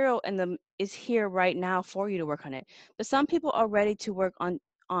material and the is here right now for you to work on it. But some people are ready to work on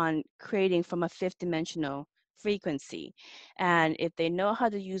creating from a fifth dimensional frequency. And if they know how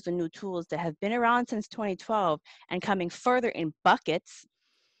to use the new tools that have been around since 2012 and coming further in buckets,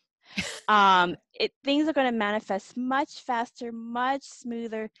 Things are going to manifest much faster, much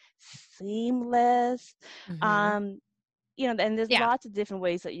smoother, seamless. Mm-hmm. Um, and there's Yeah. lots of different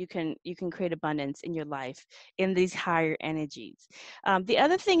ways that you can create abundance in your life in these higher energies. The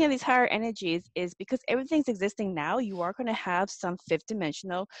other thing in these higher energies is because everything's existing now, you are going to have some fifth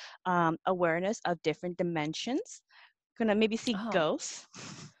dimensional awareness of different dimensions. Going to maybe see Oh. ghosts.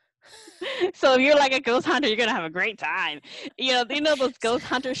 So if you're like a ghost hunter, you're gonna have a great time. You know those ghost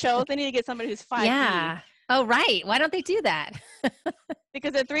hunter shows. They need to get somebody who's 5D Yeah. Oh, right. Why don't they do that?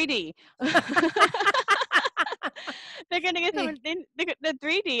 because they're 3D. They're gonna get someone. The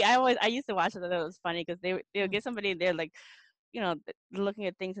 3D. I used to watch it. It was funny because they'll get somebody. They're like, looking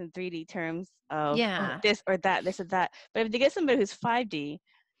at things in 3D terms of Yeah. this or that, this or that. But if they get somebody who's 5D,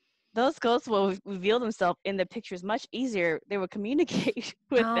 those ghosts will reveal themselves in the pictures much easier. They will communicate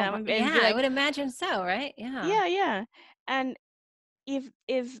with Oh, them and yeah. be I like, would imagine so, right? Yeah. yeah, yeah. And if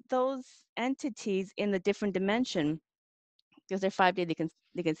those entities in the different dimension, because they're 5D, they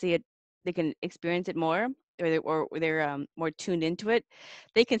can see it, they can experience it more, or they're more tuned into it.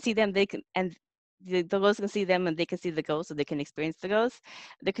 They can see them. They can and the ghosts can see them, and they can see the ghost, so they can experience the ghost.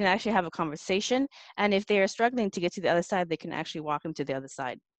 They can actually have a conversation, and if they are struggling to get to the other side, they can actually walk them to the other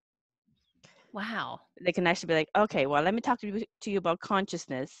side. Wow. They can actually be like, okay, well, let me talk to you about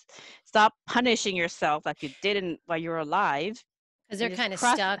consciousness. Stop punishing yourself like you didn't while you were alive, Because and they're just kind of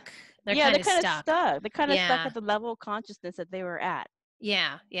cross. stuck. They're Yeah, they're kind of kind of stuck. stuck. They're kind of stuck Yeah. at the level of consciousness that they were at.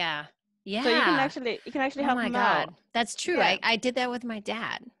 Yeah. Yeah. So you can Yeah. actually Oh help my them out. God. That's true. Yeah. I did that with my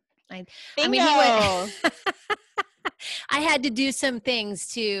dad. I mean, he would, Bingo. I had to do some things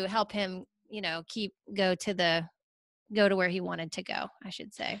to help him, go to where he wanted to go, I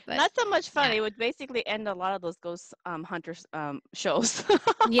should say. But Not so much fun. yeah. It would basically end a lot of those ghost hunters shows.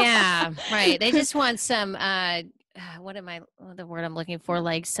 Yeah, right. They just want some the word I'm looking for,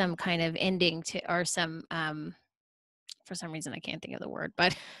 like some kind of ending to, or some for some reason I can't think of the word,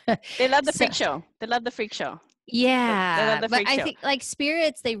 but They love the so freak show. They love the freak show. They love yeah, the but freak I show. think like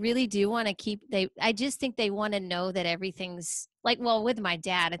spirits, they really do want to I just think they want to know that everything's like, well, with my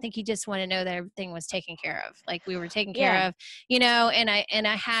dad, I think he just wanted to know that everything was taken care of. Like we were taken Yeah. care of, and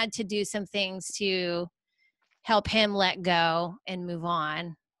I had to do some things to help him let go and move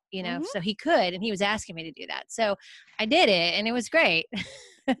on, Hmm. so he could, and he was asking me to do that. So I did it and it was great.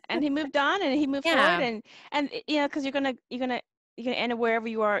 And he moved on and he moved forward, Yeah. and because you're gonna end wherever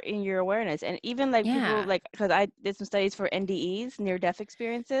you are in your awareness. And even like people, Yeah. like, because I did some studies for NDEs, near death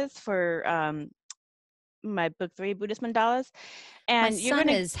experiences, for my book 3, Buddhist Mandalas. My And you're son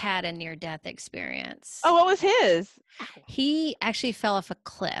gonna has had a near death experience. oh, what was his? He actually fell off a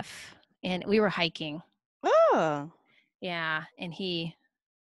cliff and we were hiking. Oh. Yeah. And he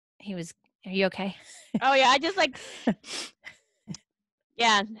was, are you okay? Oh yeah, I just like,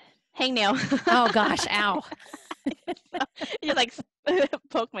 yeah, hangnail. Oh gosh. Ow. So, just like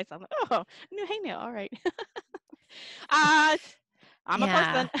poke myself. Oh, new hangnail. All right. I'm a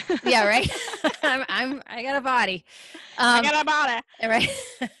Yeah. person. Yeah. Right. I got a body. I Um, got a body. right.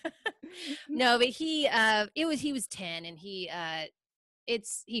 No, but he was 10 and he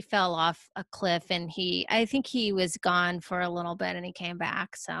fell off a cliff and I think he was gone for a little bit and he came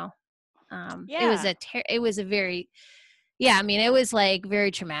back. So, Yeah. it was a very, yeah, I mean, it was like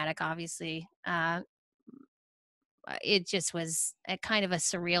very traumatic, obviously. It just was a kind of a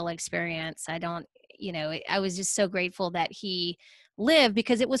surreal experience. I was just so grateful that he lived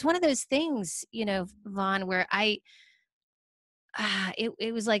because it was one of those things, Vaughn, where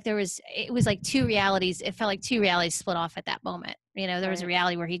it was like it was like two realities. It felt like two realities split off at that moment. There was a Right.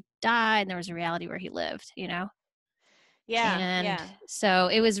 reality where he died and there was a reality where he lived. Yeah. And Yeah. so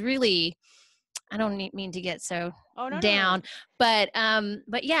it was really, I don't mean to get so Oh, no, no, no. down, but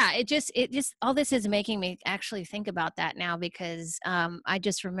yeah, it just all this is making me actually think about that now because I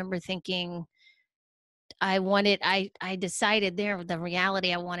just remember thinking I decided there the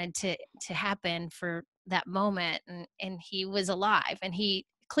reality I wanted to happen for that moment, and he was alive, and he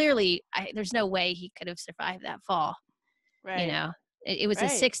clearly there's no way he could have survived that fall. you Right. know it was a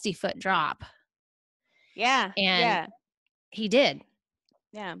Right. 60-foot drop, Yeah. and Yeah. he did.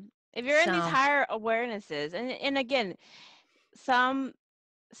 Yeah. If you're in these So higher awarenesses, and again, some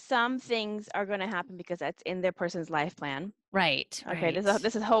some things are going to happen because that's in their person's life plan. right, Okay, right.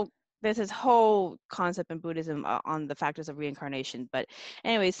 this is whole concept in Buddhism on the factors of reincarnation. But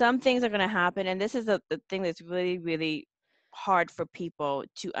anyway, some things are going to happen, and this is the thing that's really, really hard for people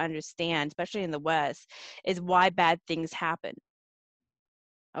to understand, especially in the West, is why bad things happen.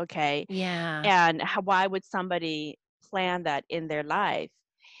 Okay, Yeah. and why would somebody plan that in their life?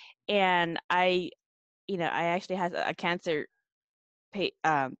 And I actually had a cancer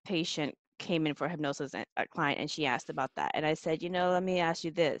patient came in for hypnosis, a client, and she asked about that. And I said, let me ask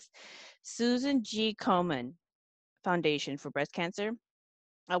you this. Susan G. Komen Foundation for Breast Cancer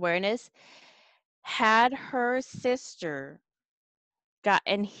Awareness had her sister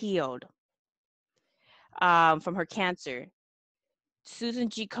gotten healed from her cancer, Susan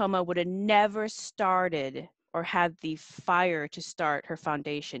G. Komen would have never started or had the fire to start her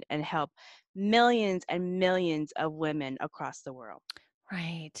foundation and help millions and millions of women across the world.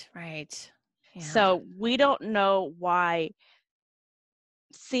 Right, right. Yeah. So we don't know why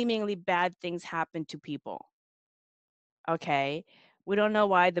seemingly bad things happen to people. Okay. We don't know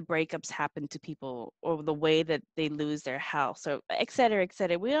why the breakups happen to people or the way that they lose their house or et cetera, et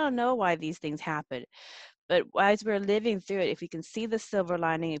cetera. We don't know why these things happen. But as we're living through it, if we can see the silver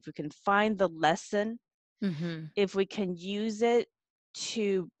lining, if we can find the lesson, if we can use it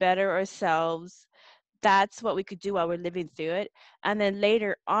to better ourselves, that's what we could do while we're living through it. And then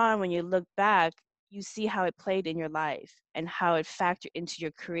later on, when you look back, you see how it played in your life and how it factored into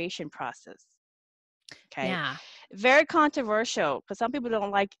your creation process. Okay. Yeah. Very controversial because some people don't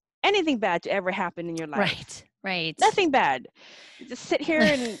like anything bad to ever happen in your life. Right, right. Nothing bad. You just sit here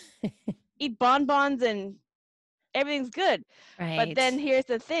and eat bonbons and everything's good. Right. But then here's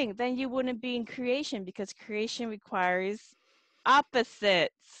the thing, then you wouldn't be in creation because creation requires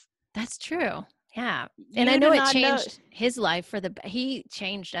opposites. That's true. Yeah. And You I do know it not know. changed his life he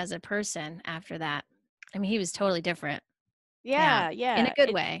changed as a person after that. I mean, he was totally different. Yeah, In a yeah.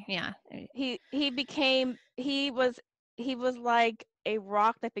 good way. Yeah. He was like a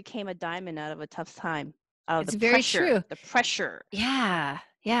rock that became a diamond out of a tough time. Out of It's the very pressure. true. The pressure. Yeah.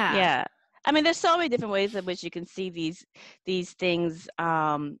 Yeah. Yeah. I mean, there's so many different ways in which you can see these things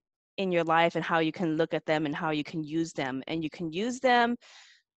in your life and how you can look at them and how you can use them. And you can use them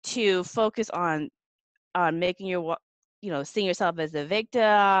to focus on making your seeing yourself as a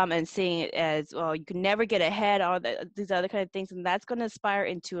victim and seeing it as, well, you can never get ahead, all these other kind of things, and that's going to aspire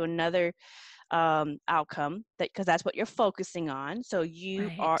into another outcome, because that's what you're focusing on. So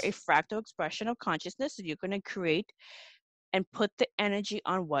you are a fractal expression of consciousness, so you're going to create and put the energy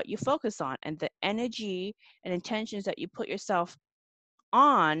on what you focus on, and the energy and intentions that you put yourself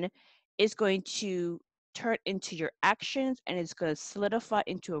on is going to turn into your actions, and it's going to solidify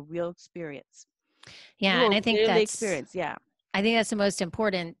into a real experience. Yeah. You And will I think really experience. I think that's the most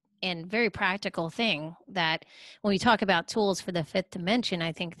important and very practical thing, that when we talk about tools for the fifth dimension,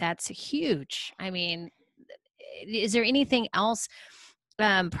 I think that's huge. I mean, is there anything else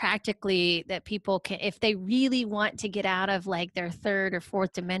practically that people can, if they really want to get out of like their third or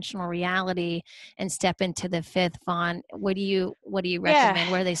fourth dimensional reality and step into the fifth, Vaughn, what do you recommend?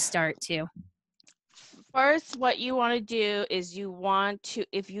 Where do they start to? First, what you want to do is you want to,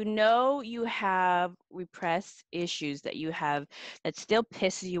 if you know you have repressed issues that you have that still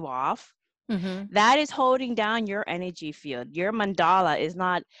pisses you off, that is holding down your energy field. Your mandala is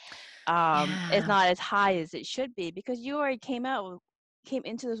not as high as it should be, because you already came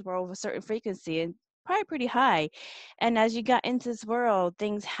into this world with a certain frequency and probably pretty high. And as you got into this world,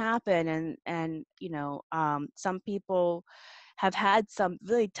 things happen, and some people have had some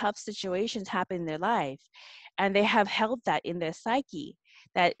really tough situations happen in their life, and they have held that in their psyche,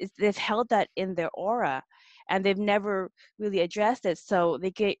 they've held that in their aura, and they've never really addressed it. So they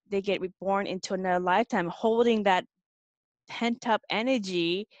get reborn into another lifetime holding that pent up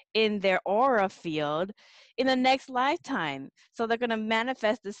energy in their aura field in the next lifetime. So they're going to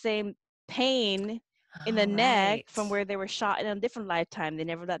manifest the same pain in the neck from where they were shot in a different lifetime. They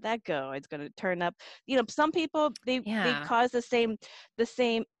never let that go. It's going to turn up. Some people, they cause the same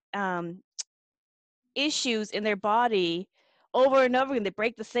issues in their body over and over again. They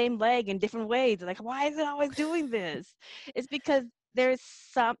break the same leg in different ways. They're like, why is it always doing this? It's because your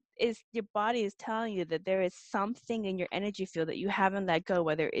body is telling you that there is something in your energy field that you haven't let go,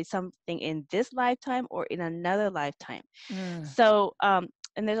 whether it's something in this lifetime or in another lifetime. So,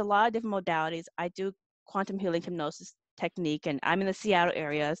 and there's a lot of different modalities. I do quantum healing hypnosis technique, and I'm in the Seattle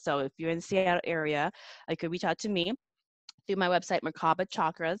area. So if you're in the Seattle area, you could reach out to me through my website,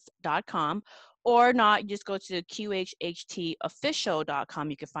 merkabachakras.com, or not, you just go to qhhtofficial.com.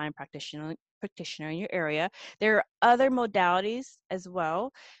 You can find a practitioner in your area. There are other modalities as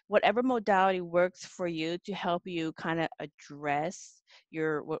well. Whatever modality works for you to help you kind of address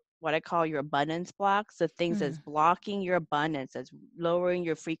your what I call your abundance blocks, the things that's blocking your abundance, that's lowering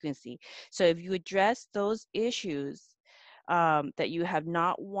your frequency. So if you address those issues that you have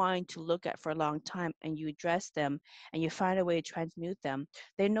not wanted to look at for a long time, and you address them and you find a way to transmute them,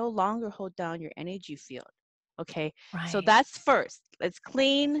 they no longer hold down your energy field. Okay. So that's first. Let's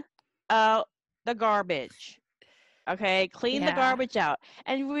clean out the garbage. Okay, clean the Yeah. garbage out.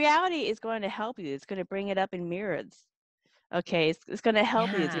 And reality is going to help you. It's going to bring it up in mirrors. Okay, it's going to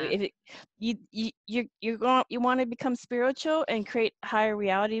help you. Yeah. If it, you're going, you want to become spiritual and create higher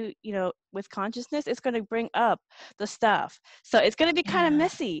reality, you know, with consciousness, it's going to bring up the stuff. So it's going to be kind of Yeah.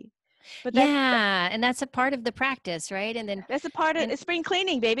 messy, but Yeah. And that's a part of the practice, right? And then, that's a part of and it's spring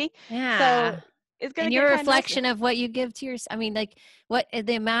cleaning, baby. So yeah. it's going And to your get kind of messy. reflection of what you give to yourself. I mean, like what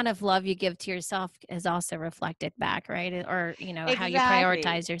the amount of love you give to yourself is also reflected back, right? Or, you know, how you Exactly.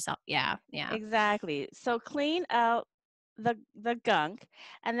 prioritize yourself. Yeah. Yeah. Exactly. So clean out the gunk,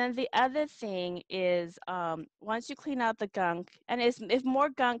 and then the other thing is once you clean out the gunk, and if more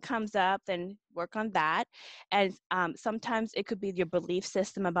gunk comes up, then work on that. And sometimes it could be your belief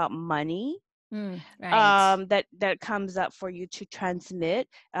system about money Right. that comes up for you to transmit.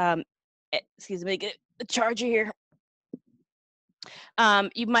 Excuse me, get the charger here.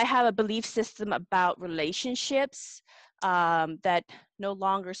 You might have a belief system about relationships that no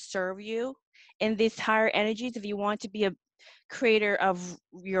longer serve you in these higher energies. If you want to be a creator of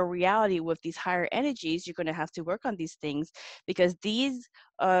your reality with these higher energies, you're going to have to work on these things, because these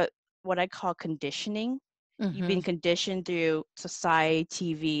what I call conditioning. You've Mm-hmm. been conditioned through society,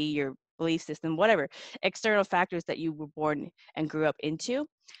 TV, your belief system, whatever external factors that you were born and grew up into.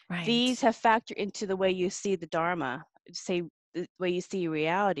 These Right. have factored into the way you see the Dharma, say the way you see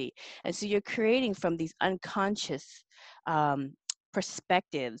reality. And so you're creating from these unconscious um,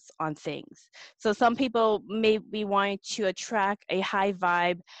 perspectives on things. So some people may be wanting to attract a high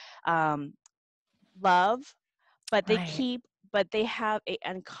vibe um, love, but Right. but they have a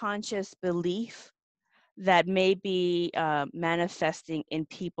unconscious belief that may be manifesting in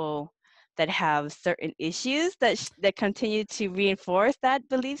people that have certain issues that continue to reinforce that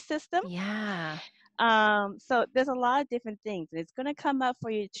belief system. Yeah. So there's a lot of different things, and it's going to come up for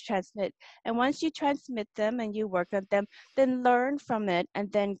you to transmit. And once you transmit them and you work on them, then learn from it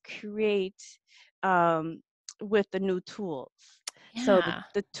and then create um, with the new tools. So Yeah.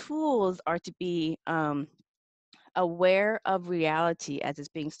 the tools are to be aware of reality as it's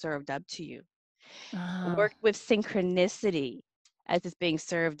being served up to you. Oh, Work with synchronicity as it's being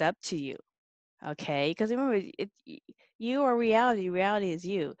served up to you. Okay, because remember, you are reality. Reality is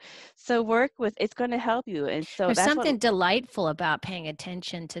you. So work with. It's going to help you, and so there's that's what. something delightful about paying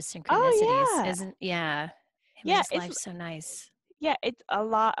attention to synchronicities, Oh yeah, isn't? Yeah. It yeah. makes life so nice. Yeah, it's a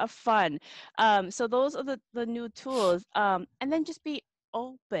lot of fun. So those are the new tools. And then just be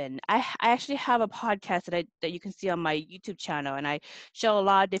open. I actually have a podcast that you can see on my YouTube channel, and I show a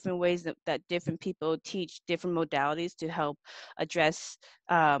lot of different ways that different people teach different modalities to help address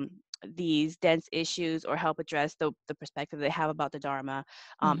these dense issues, or help address the perspective they have about the Dharma,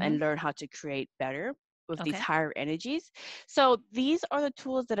 Mm-hmm. and learn how to create better with these Okay. higher energies. So these are the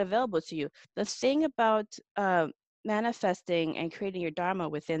tools that are available to you. The thing about manifesting and creating your dharma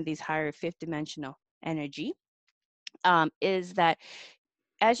within these higher fifth dimensional energy is that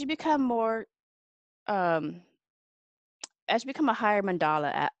as you become more um, as you become a higher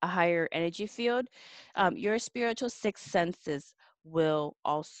mandala, a higher energy field, your spiritual sixth senses will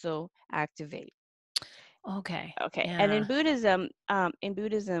also activate. Okay. Okay, and Yeah. in Buddhism,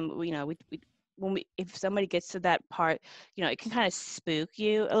 you know, we when we if somebody gets to that part, you know, it can kind of spook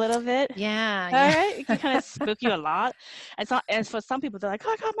you a little bit. Yeah. All Yeah. right, it can kind of spook you a lot. And so, and for some people, they're like,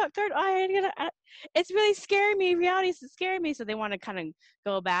 "Oh, God, my third eye, it's really scaring me. Reality is scaring me." So they want to kind of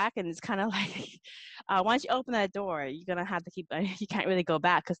go back, and it's kind of like, once you open that door, you're gonna have to keep. You can't really go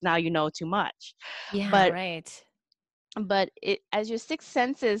back because now you know too much. Yeah. But Right. as your sixth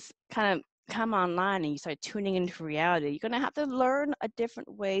senses kind of come online and you start tuning into reality, you're gonna have to learn a different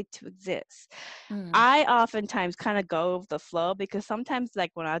way to exist. Mm. I oftentimes kind of go with the flow, because sometimes,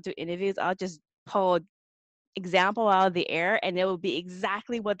 like when I do interviews, I'll just pull example out of the air, and it will be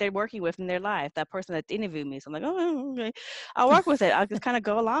exactly what they're working with in their life, that person that's interviewed me. So I'm like, oh, okay, I'll work with it. I'll just kind of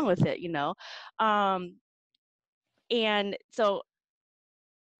go along with it, you know. um and so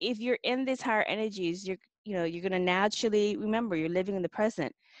if you're in these higher energies, you're going to naturally remember you're living in the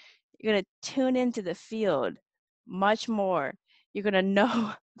present. You're going to tune into the field much more. You're going to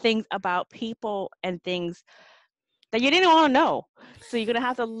know things about people and things that you didn't want to know. So you're going to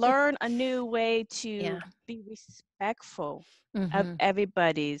have to learn a new way to Yeah. be respectful of Mm-hmm.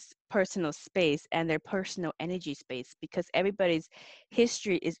 everybody's personal space and their personal energy space, because everybody's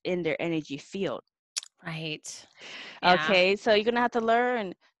history is in their energy field. Right. Yeah. Okay, so you're going to have to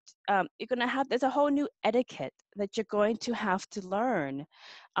learn. There's a whole new etiquette that you're going to have to learn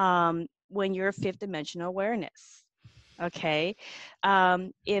when you're fifth dimensional awareness. Okay,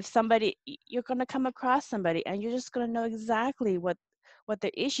 if you're going to come across somebody, and you're just going to know exactly what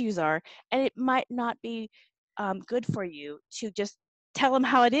their issues are, and it might not be good for you to just tell them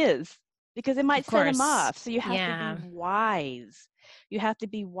how it is, because it might Of set them course. off. So you have to be Yeah. wise. You have to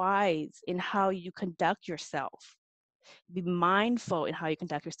be wise in how you conduct yourself. Be mindful in how you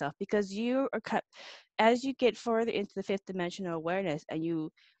conduct yourself, because you are as you get further into the fifth dimensional awareness and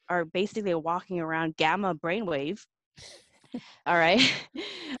you are basically walking around gamma brainwave, all right,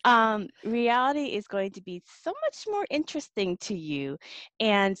 reality is going to be so much more interesting to you.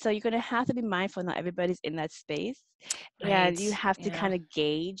 And so you're going to have to be mindful not everybody's in that space, and you Right. have to Yeah. kind of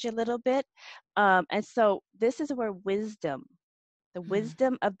gauge a little bit. And so this is where wisdom, the Mm.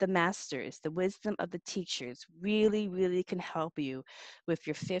 wisdom of the masters, the wisdom of the teachers really, really can help you with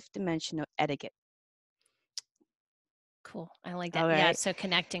your fifth dimensional etiquette. Cool. I like that. All Yeah. right. So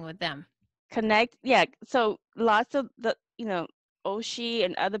connecting with them. Connect. Yeah. So lots of the, Oshi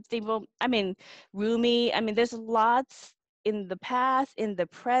and other people, I mean, Rumi, I mean, there's lots in the past, in the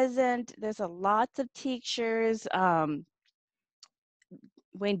present. There's a lots of teachers.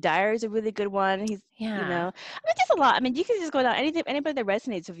 Wayne Dyer is a really good one. He's, Yeah. I mean, just a lot. I mean, you can just go down anything, anybody that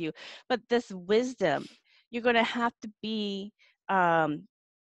resonates with you. But this wisdom, you're going to have to be, you're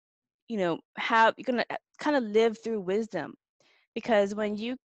going to kind of live through wisdom, because when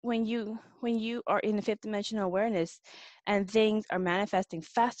you are in the fifth dimensional awareness and things are manifesting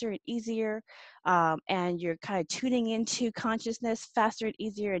faster and easier, and you're kind of tuning into consciousness faster and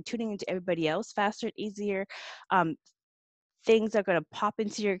easier and tuning into everybody else faster and easier, things are going to pop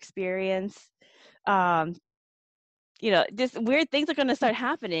into your experience. um, just weird things are going to start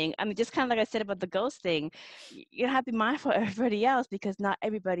happening. I mean, just kind of like I said about the ghost thing, you have to be mindful of everybody else, because not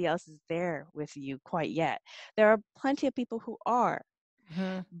everybody else is there with you quite yet. There are plenty of people who are,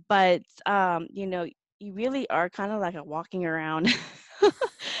 Hmm. but you really are kind of like a walking around.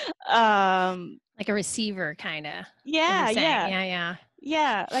 um Like a receiver, kind of, what you're yeah, saying. yeah, Yeah. Yeah.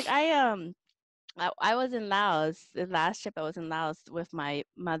 yeah. Like I was in Laos. The last trip I was in Laos with my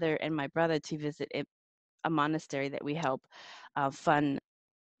mother and my brother to visit a monastery that we help fund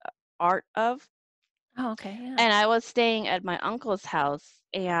art of. Oh, okay. Yeah. And I was staying at my uncle's house,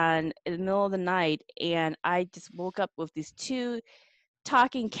 and in the middle of the night, and I just woke up with these two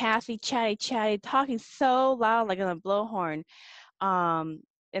talking Kathy, chatty, talking so loud, like on a blowhorn. And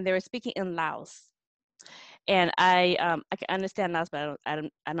they were speaking in Laos, and I can understand Laos, but I'm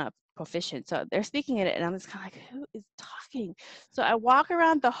not proficient. So they're speaking in it, and I'm just kind of like, who is talking? So I walk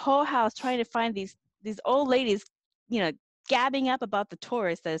around the whole house trying to find these old ladies, you know, gabbing up about the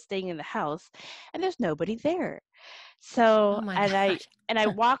tourists that are staying in the house, and there's nobody there. So Oh my and I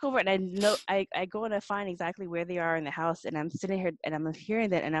God. walk over, and I go and I find exactly where they are in the house, and I'm sitting here and I'm hearing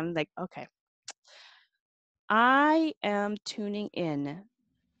that, and I'm like, okay, I am tuning in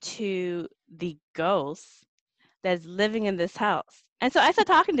to the ghosts that's living in this house. And so I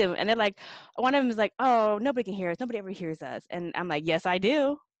started talking to them, and they're like, one of them is like, oh, nobody can hear us. Nobody ever hears us. And I'm like, yes, I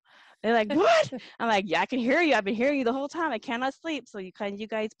do. They're like, what? I'm like, yeah, I can hear you. I've been hearing you the whole time. I cannot sleep. So you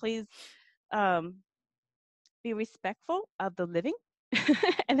guys please um, be respectful of the living.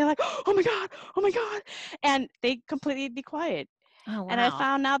 And they're like, oh my God, oh my God. And they completely be quiet. Oh, And I wow.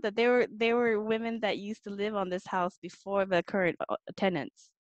 found out that they were women that used to live on this house before the current tenants.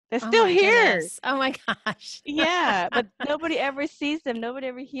 They're Oh still my here. goodness. Oh my gosh. Yeah, but nobody ever sees them. Nobody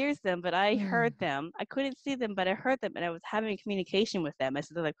ever hears them. But I Mm. heard them. I couldn't see them, but I heard them, and I was having communication with them. I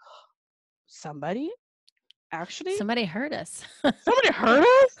said, they're like, somebody actually, Somebody heard us. somebody heard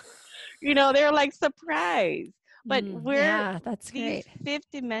us. They're like surprised. But we're Yeah, that's these great. fifth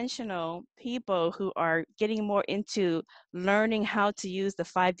dimensional people who are getting more into learning how to use the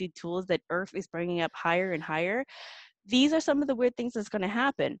 5D tools that Earth is bringing up higher and higher. These are some of the weird things that's going to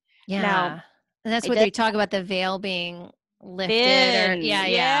happen. Now, Yeah. And that's it what does they talk about, the veil being lifted, or spin. yeah, yeah,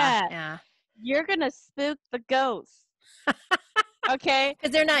 Yeah. yeah. You're going to spook the ghosts. Okay?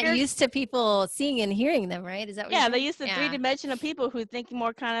 Because they're not You're used to people seeing and hearing them, right? Is that what you're Yeah, they saying? used to Yeah. three-dimensional people who think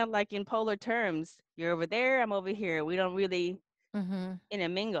more kind of like in polar terms. You're over there, I'm over here. We don't really Mm-hmm.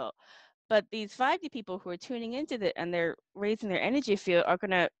 intermingle. But these 5D people who are tuning into it and they're raising their energy field are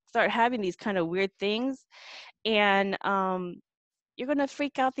going to start having these kind of weird things. And you're going to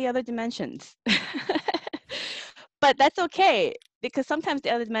freak out the other dimensions. But that's okay, because sometimes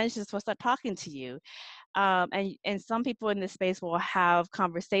the other dimensions will start talking to you. And some people in this space will have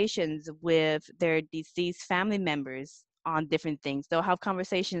conversations with their deceased family members on different things. They'll have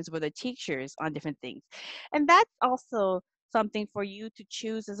conversations with their teachers on different things. And that's also something for you to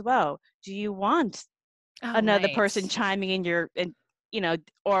choose as well. Do you want Oh, another person right. chiming in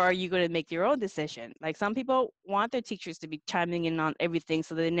or are you going to make your own decision? Like, some people want their teachers to be chiming in on everything,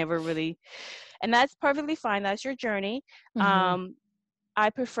 so they never really, and that's perfectly fine. That's your journey. Mm-hmm. um I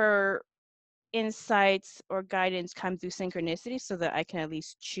prefer insights or guidance come through synchronicity so that I can at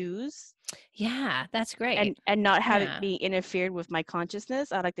least choose Yeah, that's great. and not have it Yeah. being interfered with my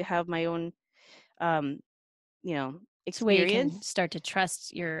consciousness. I like to have my own, um, It's a way you can experience. start to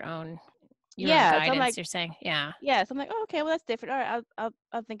trust your own Yeah. So I'm guidance, like, you're saying. Yeah. yeah. So I'm like, oh, okay, well, that's different. All right,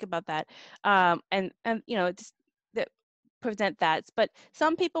 I'll think about that. And just that prevent that. But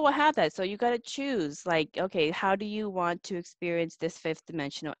some people will have that. So you got to choose, like, okay, how do you want to experience this fifth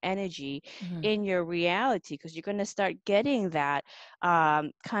dimensional energy Mhm. in your reality? Because you're going to start getting that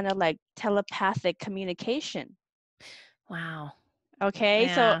kind of like telepathic communication. Wow. Okay.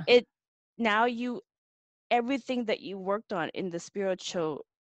 So Yeah. now everything that you worked on in the spiritual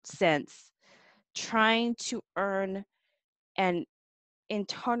sense, trying to earn and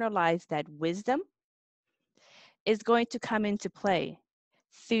internalize that wisdom is going to come into play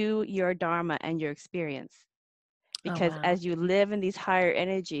through your dharma and your experience, Oh, because wow. as you live in these higher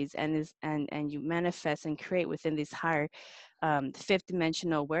energies and you manifest and create within these higher fifth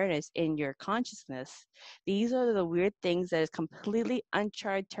dimensional awareness in your consciousness, these are the weird things that is completely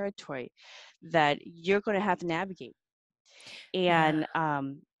uncharted territory that you're going to have to navigate. Yeah. And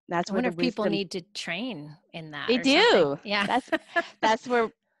that's I where wonder the if people wisdom. need to train in that They or something. do. Yeah. That's where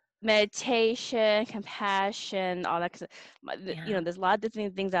meditation, compassion, all that. Yeah. There's a lot of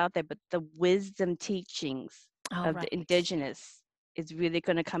different things out there, but the wisdom teachings Oh, of the right. indigenous is really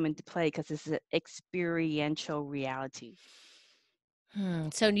going to come into play because it's an experiential reality.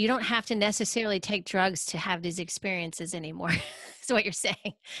 So you don't have to necessarily take drugs to have these experiences anymore. Is what you're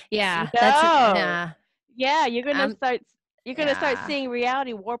saying. Yeah, that's No. yeah. Yeah, Um, you're gonna start yeah. seeing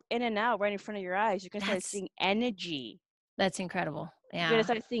reality warp in and out right in front of your eyes. You're gonna start That's seeing energy. that's incredible. You're gonna Yeah.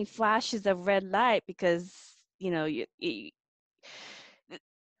 start seeing flashes of red light because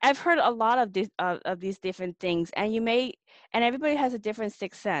I've heard a lot of these different things, and everybody has a different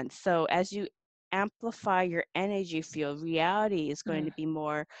sixth sense. So as you amplify your energy field, reality is going to Mm. be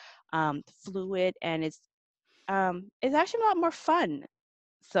more fluid, and it's actually a lot more fun.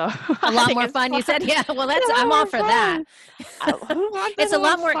 So A I lot think more it's fun, you fun. said? Yeah, well, It's a I'm lot all more for that. fun. Who wants It's a nothing more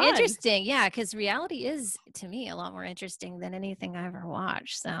lot more fun? interesting, yeah, because reality is, to me, a lot more interesting than anything I ever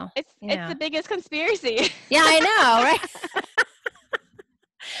watched, so, It's yeah. the biggest conspiracy. Yeah, I know, right?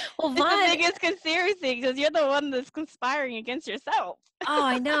 Well, It's the fun. biggest conspiracy because you're the one that's conspiring against yourself. Oh,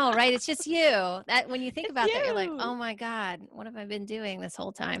 I know, right? It's just you. That when you think It's about that, you're like, you. "Oh my god, what have I been doing this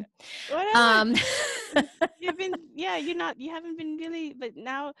whole time?" Whatever. Um, You've been, yeah, you haven't been really, but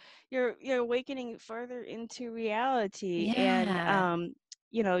now you're awakening further into reality, and yeah.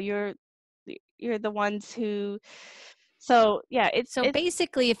 you're the ones who. So yeah, So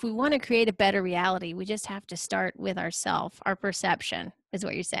basically, if we want to create a better reality, we just have to start with ourself, our perception, is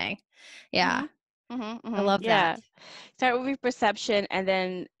what you're saying. Yeah, I love that. yeah. Start with your perception, and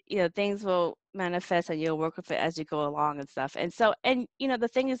then things will manifest, and you'll work with it as you go along and stuff. And so, and the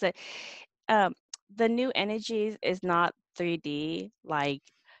thing is that um, the new energies is not 3D. Like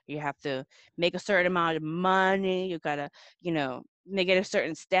you have to make a certain amount of money. You gotta, make it a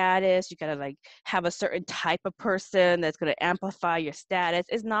certain status. You gotta like have a certain type of person that's gonna amplify your status.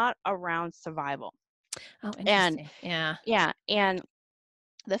 It's not around survival. Oh, And interesting. Yeah. yeah, and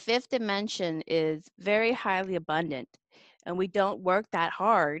the fifth dimension is very highly abundant, and we don't work that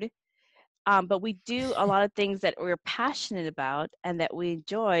hard. But we do a lot of things that we're passionate about and that we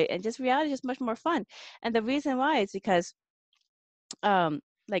enjoy, and just reality is just much more fun. And the reason why is because,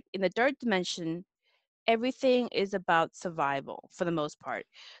 like in the third dimension, everything is about survival for the most part.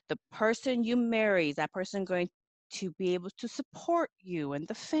 The person you marry, is that person going to be able to support you and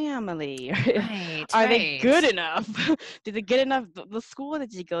the family? Right. Are they good Right. enough? Did they get enough? The school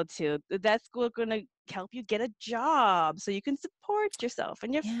that you go to, is that school going to help you get a job so you can support yourself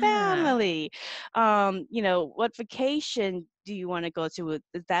and your Yeah. family? What vacation do you want to go to?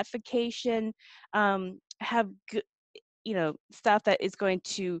 Does that vacation have good, stuff that is going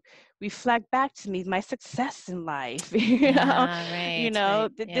to reflect back to me my success in life? Yeah. Right. Right.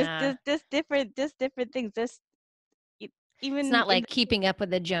 Yeah. This different things. This It's even not in like keeping up with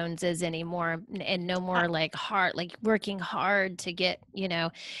the Joneses anymore and no uh, more like hard, like working hard to get,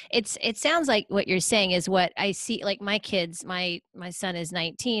 it sounds like what you're saying is what I see. Like my kids, my son is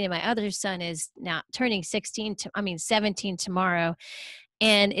 19 and my other son is now turning 17 tomorrow.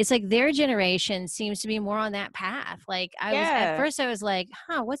 And it's like their generation seems to be more on that path. Like at yeah, first I was like,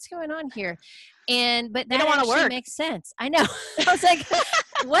 huh, what's going on here? But they that don't want to actually work. makes sense. I know. I was like,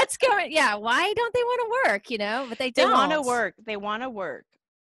 yeah, why don't they want to work? But they They want to don't. work. They want to work.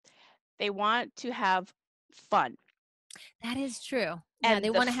 They want to have fun, That is true. Yeah, they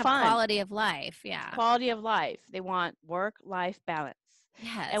and the want to have fun, quality of life. Yeah. quality of life. They want work-life balance.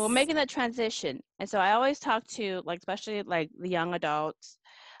 And we're Yes. making that transition. And so I always talk to, like, especially like the young adults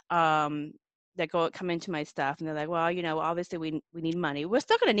um, that come into my stuff, and they're like, well, obviously we need money. We're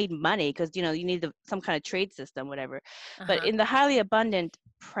still going to need money because, you need some kind of trade system, whatever. But Uh-huh. in the highly abundant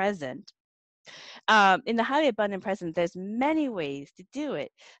present, there's many ways to do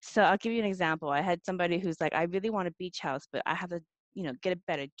it. So I'll give you an example. I had somebody who's like, I really want a beach house, but I have to, get a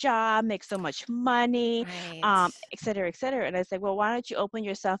better job, make so much money, Right. et cetera, et cetera. And I said, well, why don't you open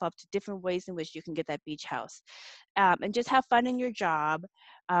yourself up to different ways in which you can get that beach house, and just have fun in your job.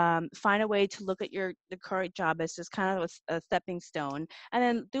 Find a way to look at the current job as just kind of a stepping stone, and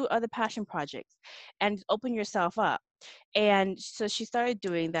then do other passion projects and open yourself up. And so she started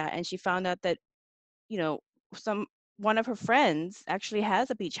doing that, and she found out that, you know, some one of her friends actually has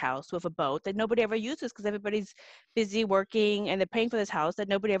a beach house with a boat that nobody ever uses because everybody's busy working and they're paying for this house that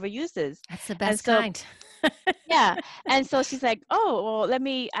nobody ever uses. That's the And best so, kind. yeah. And so she's like, oh, well,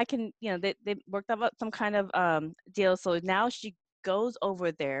 I can, they worked out some kind of deal. So now she goes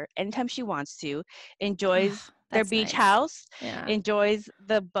over there anytime she wants to, enjoys Oh, their that's beach nice. house, Yeah. enjoys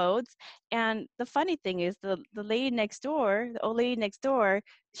the boats. And the funny thing is the lady next door, the old lady next door,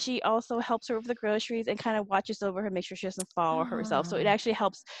 she also helps her with the groceries and kind of watches over her, make sure she doesn't fall herself. So it Oh, actually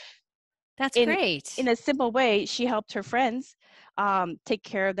helps that's in great. a simple way. She helped her friends take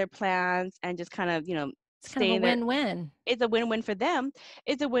care of their plans and just kind of, It's kind of stay a in there. win-win. It's a win-win for them.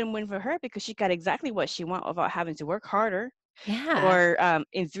 It's a win-win for her because she got exactly what she wanted without having to work harder, Yeah. or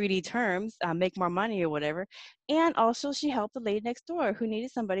in 3D terms, make more money or whatever. And also she helped the lady next door who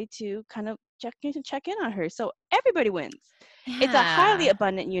needed somebody to kind of check in on her. So everybody wins. It's a highly Yeah.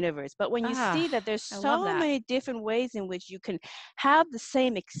 abundant universe. But when you Ah, see that there's I love so that. many different ways in which you can have the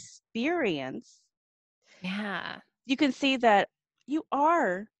same experience, Yeah. you can see that you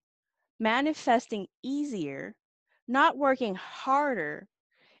are manifesting easier, not working harder,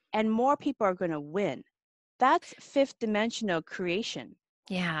 and more people are going to win. That's fifth dimensional creation.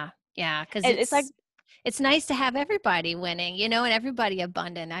 Yeah. Yeah. Because And it's like, it's nice to have everybody winning, and everybody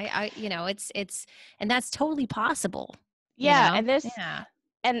abundant. And that's totally possible, yeah, and this, Yeah.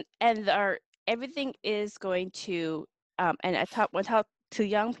 and our everything is going to, and when I talk to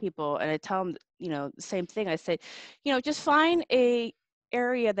young people, and I tell them, the same thing. I say, just find a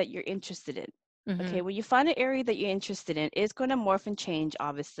area that you're interested in. Mm-hmm. Okay, when you find an area that you're interested in, it's going to morph and change,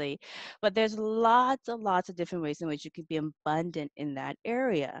 obviously, but there's lots and lots of different ways in which you can be abundant in that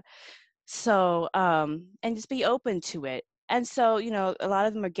area. So, and just be open to it. And so, a lot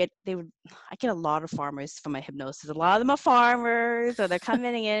of them I get a lot of farmers from my hypnosis. A lot of them are farmers, or they're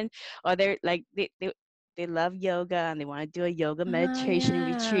coming in, or they're like, they love yoga and they want to do a yoga Oh, meditation yeah.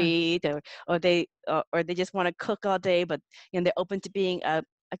 retreat, or they just want to cook all day, but, they're open to being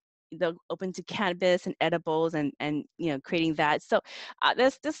they're open to cannabis and edibles, and creating that. So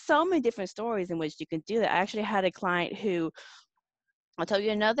there's so many different stories in which you can do that. I actually had a client who, I'll tell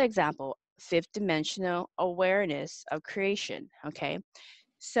you another example, fifth dimensional awareness of creation. Okay.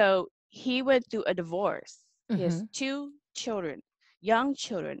 So he went through a divorce. He Mm-hmm. has two children, young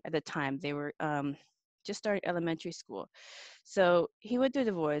children at the time. They were just starting elementary school. So he went through a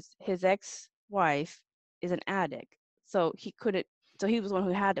divorce. His ex-wife is an addict. So he was the one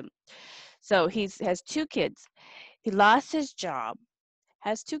who had him. So he has two kids. He lost his job,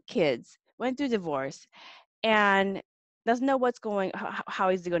 has two kids, went through divorce, and doesn't know how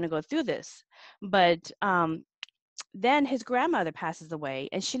he's going to go through this. But then his grandmother passes away,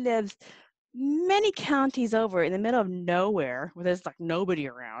 and she lives many counties over in the middle of nowhere where there's like nobody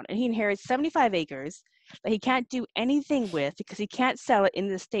around, and he inherits 75 acres that he can't do anything with because he can't sell it in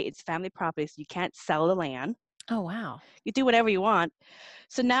the state. It's family property, so you can't sell the land. Oh, wow. You do whatever you want.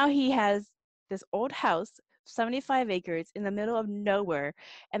 So now he has this old house, 75 acres in the middle of nowhere,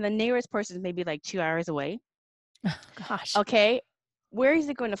 and the nearest person is maybe like 2 hours away. Gosh. Okay, where is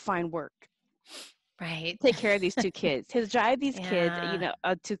he going to find work? Right. Take care of these two kids. He'll drive these kids, Yeah.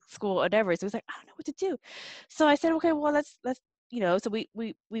 to school, or whatever. So he's like, I don't know what to do. So I said, okay, well, let's, so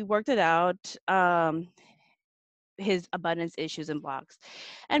we worked it out, his abundance issues and blocks.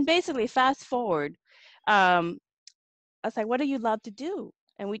 And basically, fast forward, I was like, what do you love to do?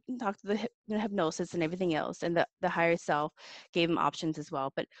 And we can talk to the hypnosis and everything else. And the higher self gave him options as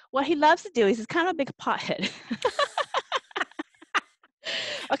well. But what he loves to do is he's kind of a big pothead.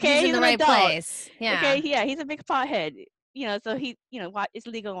 He's Okay, in he's the an right adult. place. Yeah. Okay, yeah, he's a big pothead. So he, it's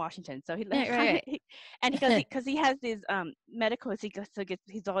legal in Washington. So Right, right, right. and because he has these medical,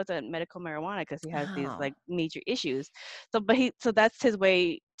 he's always on medical marijuana because he has these Oh. like major issues. So that's his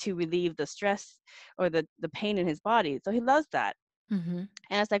way to relieve the stress or the pain in his body. So he loves that. Mm-hmm.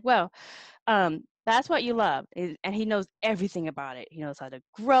 And I was like, well, That's what you love. And he knows everything about it. He knows how to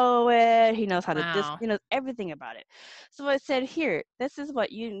grow it. He knows how to Wow. he knows everything about it. So I said, here, this is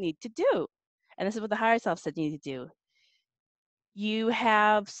what you need to do. And this is what the higher self said you need to do. You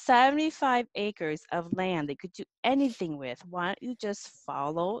have 75 acres of land that you could do anything with. Why don't you just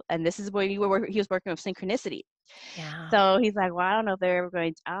follow? And this is where he was working with synchronicity. Yeah. So he's like, well, I don't know if they're ever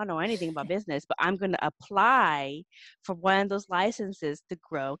I don't know anything about business, but I'm going to apply for one of those licenses to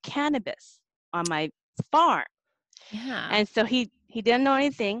grow cannabis on my farm. Yeah. And so he didn't know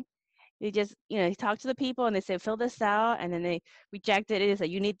anything. He just, he talked to the people and they said, fill this out. And then they rejected it. He said,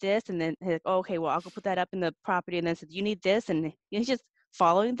 you need this. And then he's like, oh, okay, well, I'll go put that up in the property. And then said, you need this. And he's just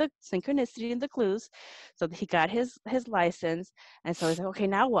following the synchronicity and the clues. So he got his license. And so he's like, okay,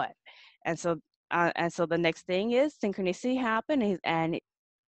 now what? And so the next thing is synchronicity happened. He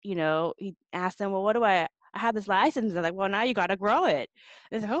asked them, well, what do I have this license? They're like, well, now you got to grow it.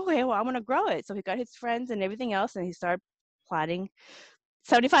 And he's like, okay, well, I'm going to grow it. So he got his friends and everything else. And he started planting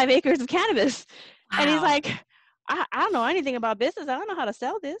 75 acres of cannabis. And he's Wow. like, I don't know anything about business. I don't know how to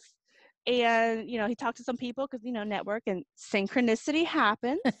sell this. And, he talked to some people because, network and synchronicity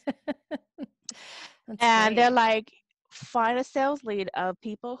happens. That's And they're great. like, find a sales lead of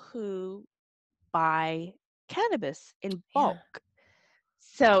people who buy cannabis in Yeah. bulk.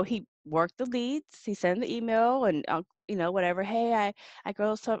 So he worked the leads. He sent the email and whatever. Hey, I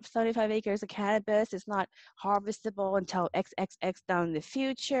grow 75 acres of cannabis. It's not harvestable until XXX down in the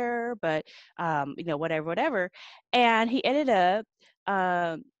future, but whatever. And he ended up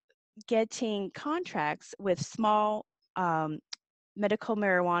getting contracts with small medical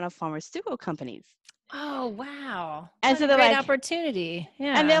marijuana pharmaceutical companies. Oh, wow. And What so a great opportunity.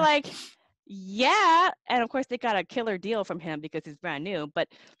 they're Yeah. like, yeah. And of course they got a killer deal from him because he's brand new, but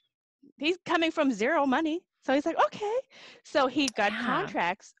he's coming from zero money. So he's like, okay. So he got Yeah.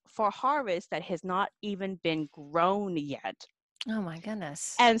 contracts for harvest that has not even been grown yet. Oh my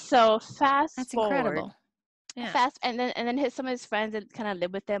goodness. And so fast That's forward, incredible. Yeah. and then some of his friends that kind of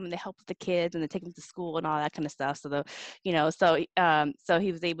live with them and they help with the kids and they take them to school and all that kind of stuff. So so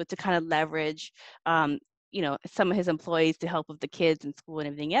he was able to kind of leverage some of his employees to help with the kids in school and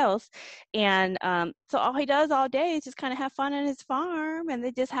everything else. And so all he does all day is just kind of have fun on his farm, and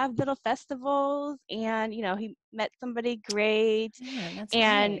they just have little festivals. And he met somebody great, Yeah, that's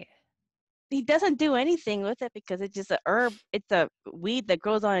and great. he doesn't do anything with it because it's just a herb. It's a weed that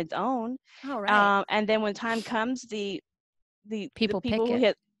grows on its own. All right. And then when time comes, the People people pick who it,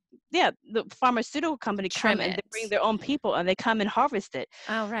 hit, yeah, the pharmaceutical company come trim and they bring it. their own people and they come and harvest it.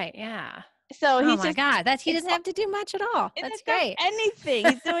 Oh, right. Yeah. So Oh he's my just, God. He it's doesn't have to do much at all. it That's does great. anything.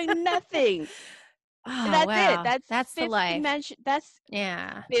 He's doing nothing. Oh, That's it. wow. That's the Fifth life. dimension. That's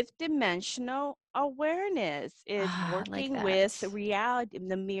Yeah. fifth dimensional awareness. It's Ah, I like working with that. reality,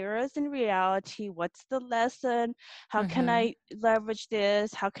 the mirrors in reality. What's the lesson? How can Mm-hmm. I leverage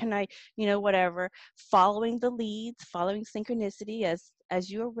this? How can I, whatever. Following the leads, following synchronicity as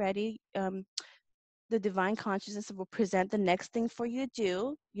you're ready. The divine consciousness will present the next thing for you to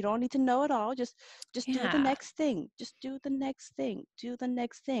do. You don't need to know it all. Just do the Yeah. next thing. Just do the next thing. Do the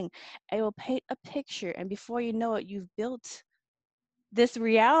next thing. It will paint a picture, and before you know it, you've built this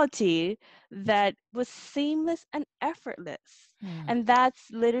reality that was seamless and effortless. Mm. And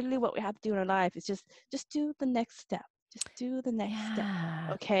that's literally what we have to do in our life. Is just do the next step. Just do the next step. Yeah.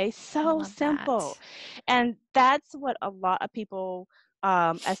 Okay, I so love simple. that. And that's what a lot of people,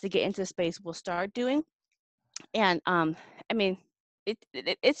 as they get into space, will start doing. And I mean,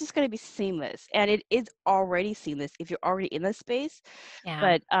 it's just going to be seamless, and it is already seamless if you're already in the space.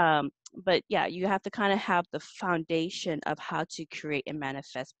 Yeah. But yeah, you have to kind of have the foundation of how to create and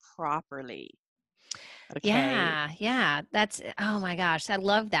manifest properly. Okay. Yeah, yeah. Oh my gosh, I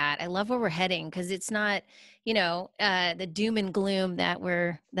love that. I love where we're heading because it's not, the doom and gloom that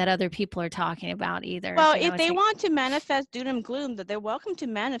other people are talking about either. Well, You know, if it's they like, want to manifest doom and gloom, that they're welcome to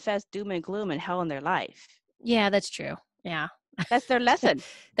manifest doom and gloom and hell in their life. yeah, that's true. Yeah. That's their lesson.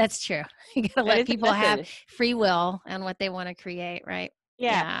 That's true. You got to That let is their people have lesson. free will and what they want to create, right?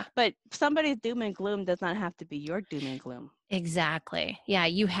 Yeah, Yeah. but somebody's doom and gloom does not have to be your doom and gloom. Exactly. Yeah,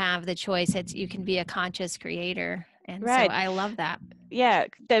 you have the choice. You can be a conscious creator. And so Right. I love that. Yeah,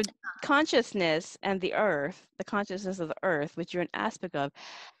 the consciousness and the earth, the consciousness of the earth, which you're an aspect of,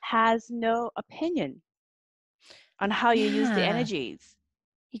 has no opinion on how you use the Yeah. energies.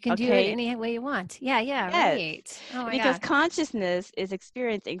 You can do it Okay? any way you want. Yeah, yeah, Yes. right. Oh my Because God. consciousness is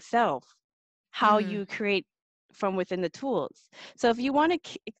experiencing self, how Mm, you create from within the tools. So if you want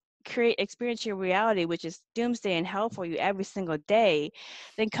to experience your reality, which is doomsday and hell for you every single day,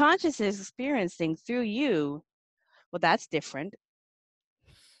 then consciousness is experiencing through you. Well, that's different.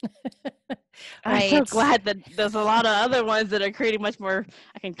 I'm so Right. glad that there's a lot of other ones that are creating much more.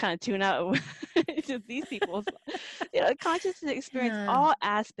 I can kind of tune out. It's just these people's, consciousness experience Yeah. all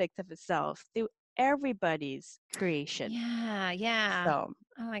aspects of itself through everybody's creation. Yeah. Yeah. So,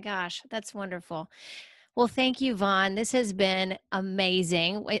 Oh my gosh, that's wonderful. Well, thank you, Vaughn. This has been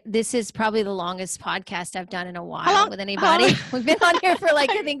amazing. This is probably the longest podcast I've done in a how while long? with How long? anybody. We've been on here for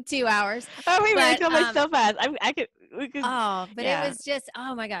like, I think 2 hours, Oh, wait a minute, it's but, going by so fast. I could, we could, but it yeah. was just,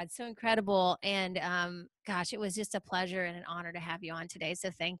 oh my God, so incredible. And, gosh, it was just a pleasure and an honor to have you on today. So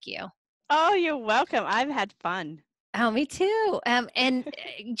thank you. Oh, you're welcome. I've had fun. Oh, me too. And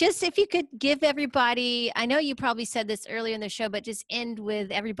just if you could give everybody, I know you probably said this earlier in the show, but just end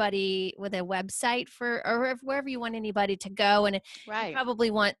with everybody with a website or wherever you want anybody to go. And you Right.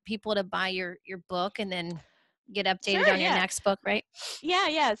 probably want people to buy your book and then get updated Sure. on your Yeah. next book, right? Yeah.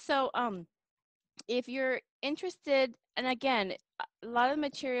 Yeah. So, if you're interested, and again, a lot of the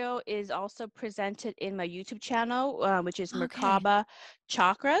material is also presented in my YouTube channel, which is Okay. Merkaba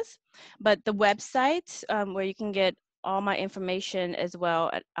Chakras. But the website, where you can get all my information as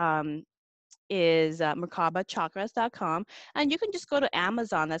well, is merkabachakras.com. And you can just go to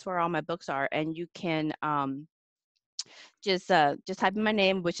Amazon. That's where all my books are. And you can just type in my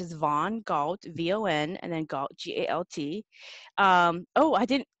name, which is Vaughn Galt, VON, and then Galt, GALT. Oh, I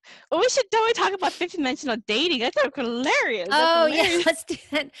didn't. Oh, we should totally talk about fifth dimensional dating. That's hilarious. That's Oh yeah, hilarious. let's do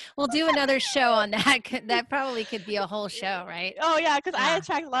that. We'll do another show on that. That probably could be a whole show, right? Oh yeah, because I Yeah.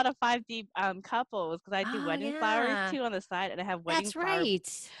 attract a lot of 5D couples because I do Oh wedding flowers yeah. too on the side, and I have That's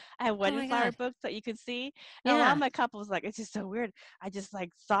right. Oh wedding my flower God. books that you can see. And a lot of Yeah. my couples, like, it's just so weird. I just like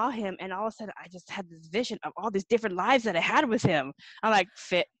saw him, and all of a sudden I just had this vision of all these different lives that I had with him. I'm like,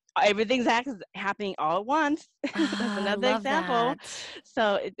 fit. Everything's happening all at once. That's Ah, I another love example. that.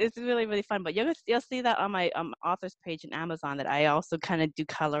 So it's really, really fun. But you'll see that on my author's page in Amazon, that I also kind of do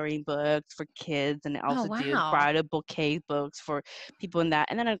coloring books for kids, and I Oh also do wow. bridal bouquet books for people in that,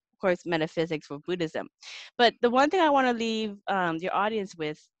 and then of course metaphysics for Buddhism. But the one thing I want to leave your audience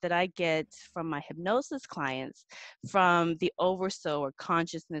with, that I get from my hypnosis clients, from the oversoul or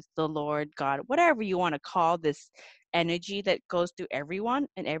consciousness, the Lord, God, whatever you want to call this energy that goes through everyone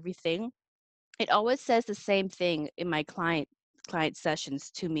and everything, it always says the same thing in my client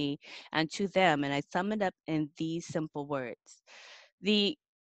sessions to me and to them, and I sum it up in these simple words. The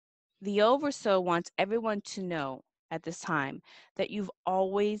the oversoul wants everyone to know at this time that you've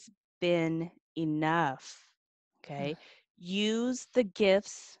always been enough. Okay? Use the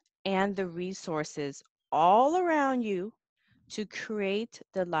gifts and the resources all around you to create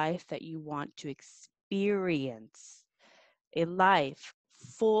the life that you want to experience, a life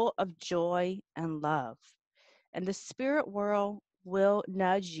full of joy and love. And the spirit world will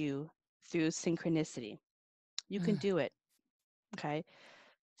nudge you through synchronicity. You can Mm. do it. Okay?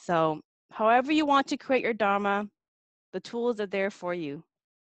 So, however you want to create your Dharma, the tools are there for you.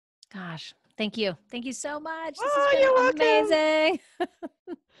 Gosh, thank you. Thank you so much. This has Oh, been you're welcome. amazing.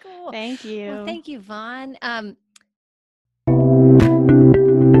 Cool. Thank Well, you. thank you, Vaughn.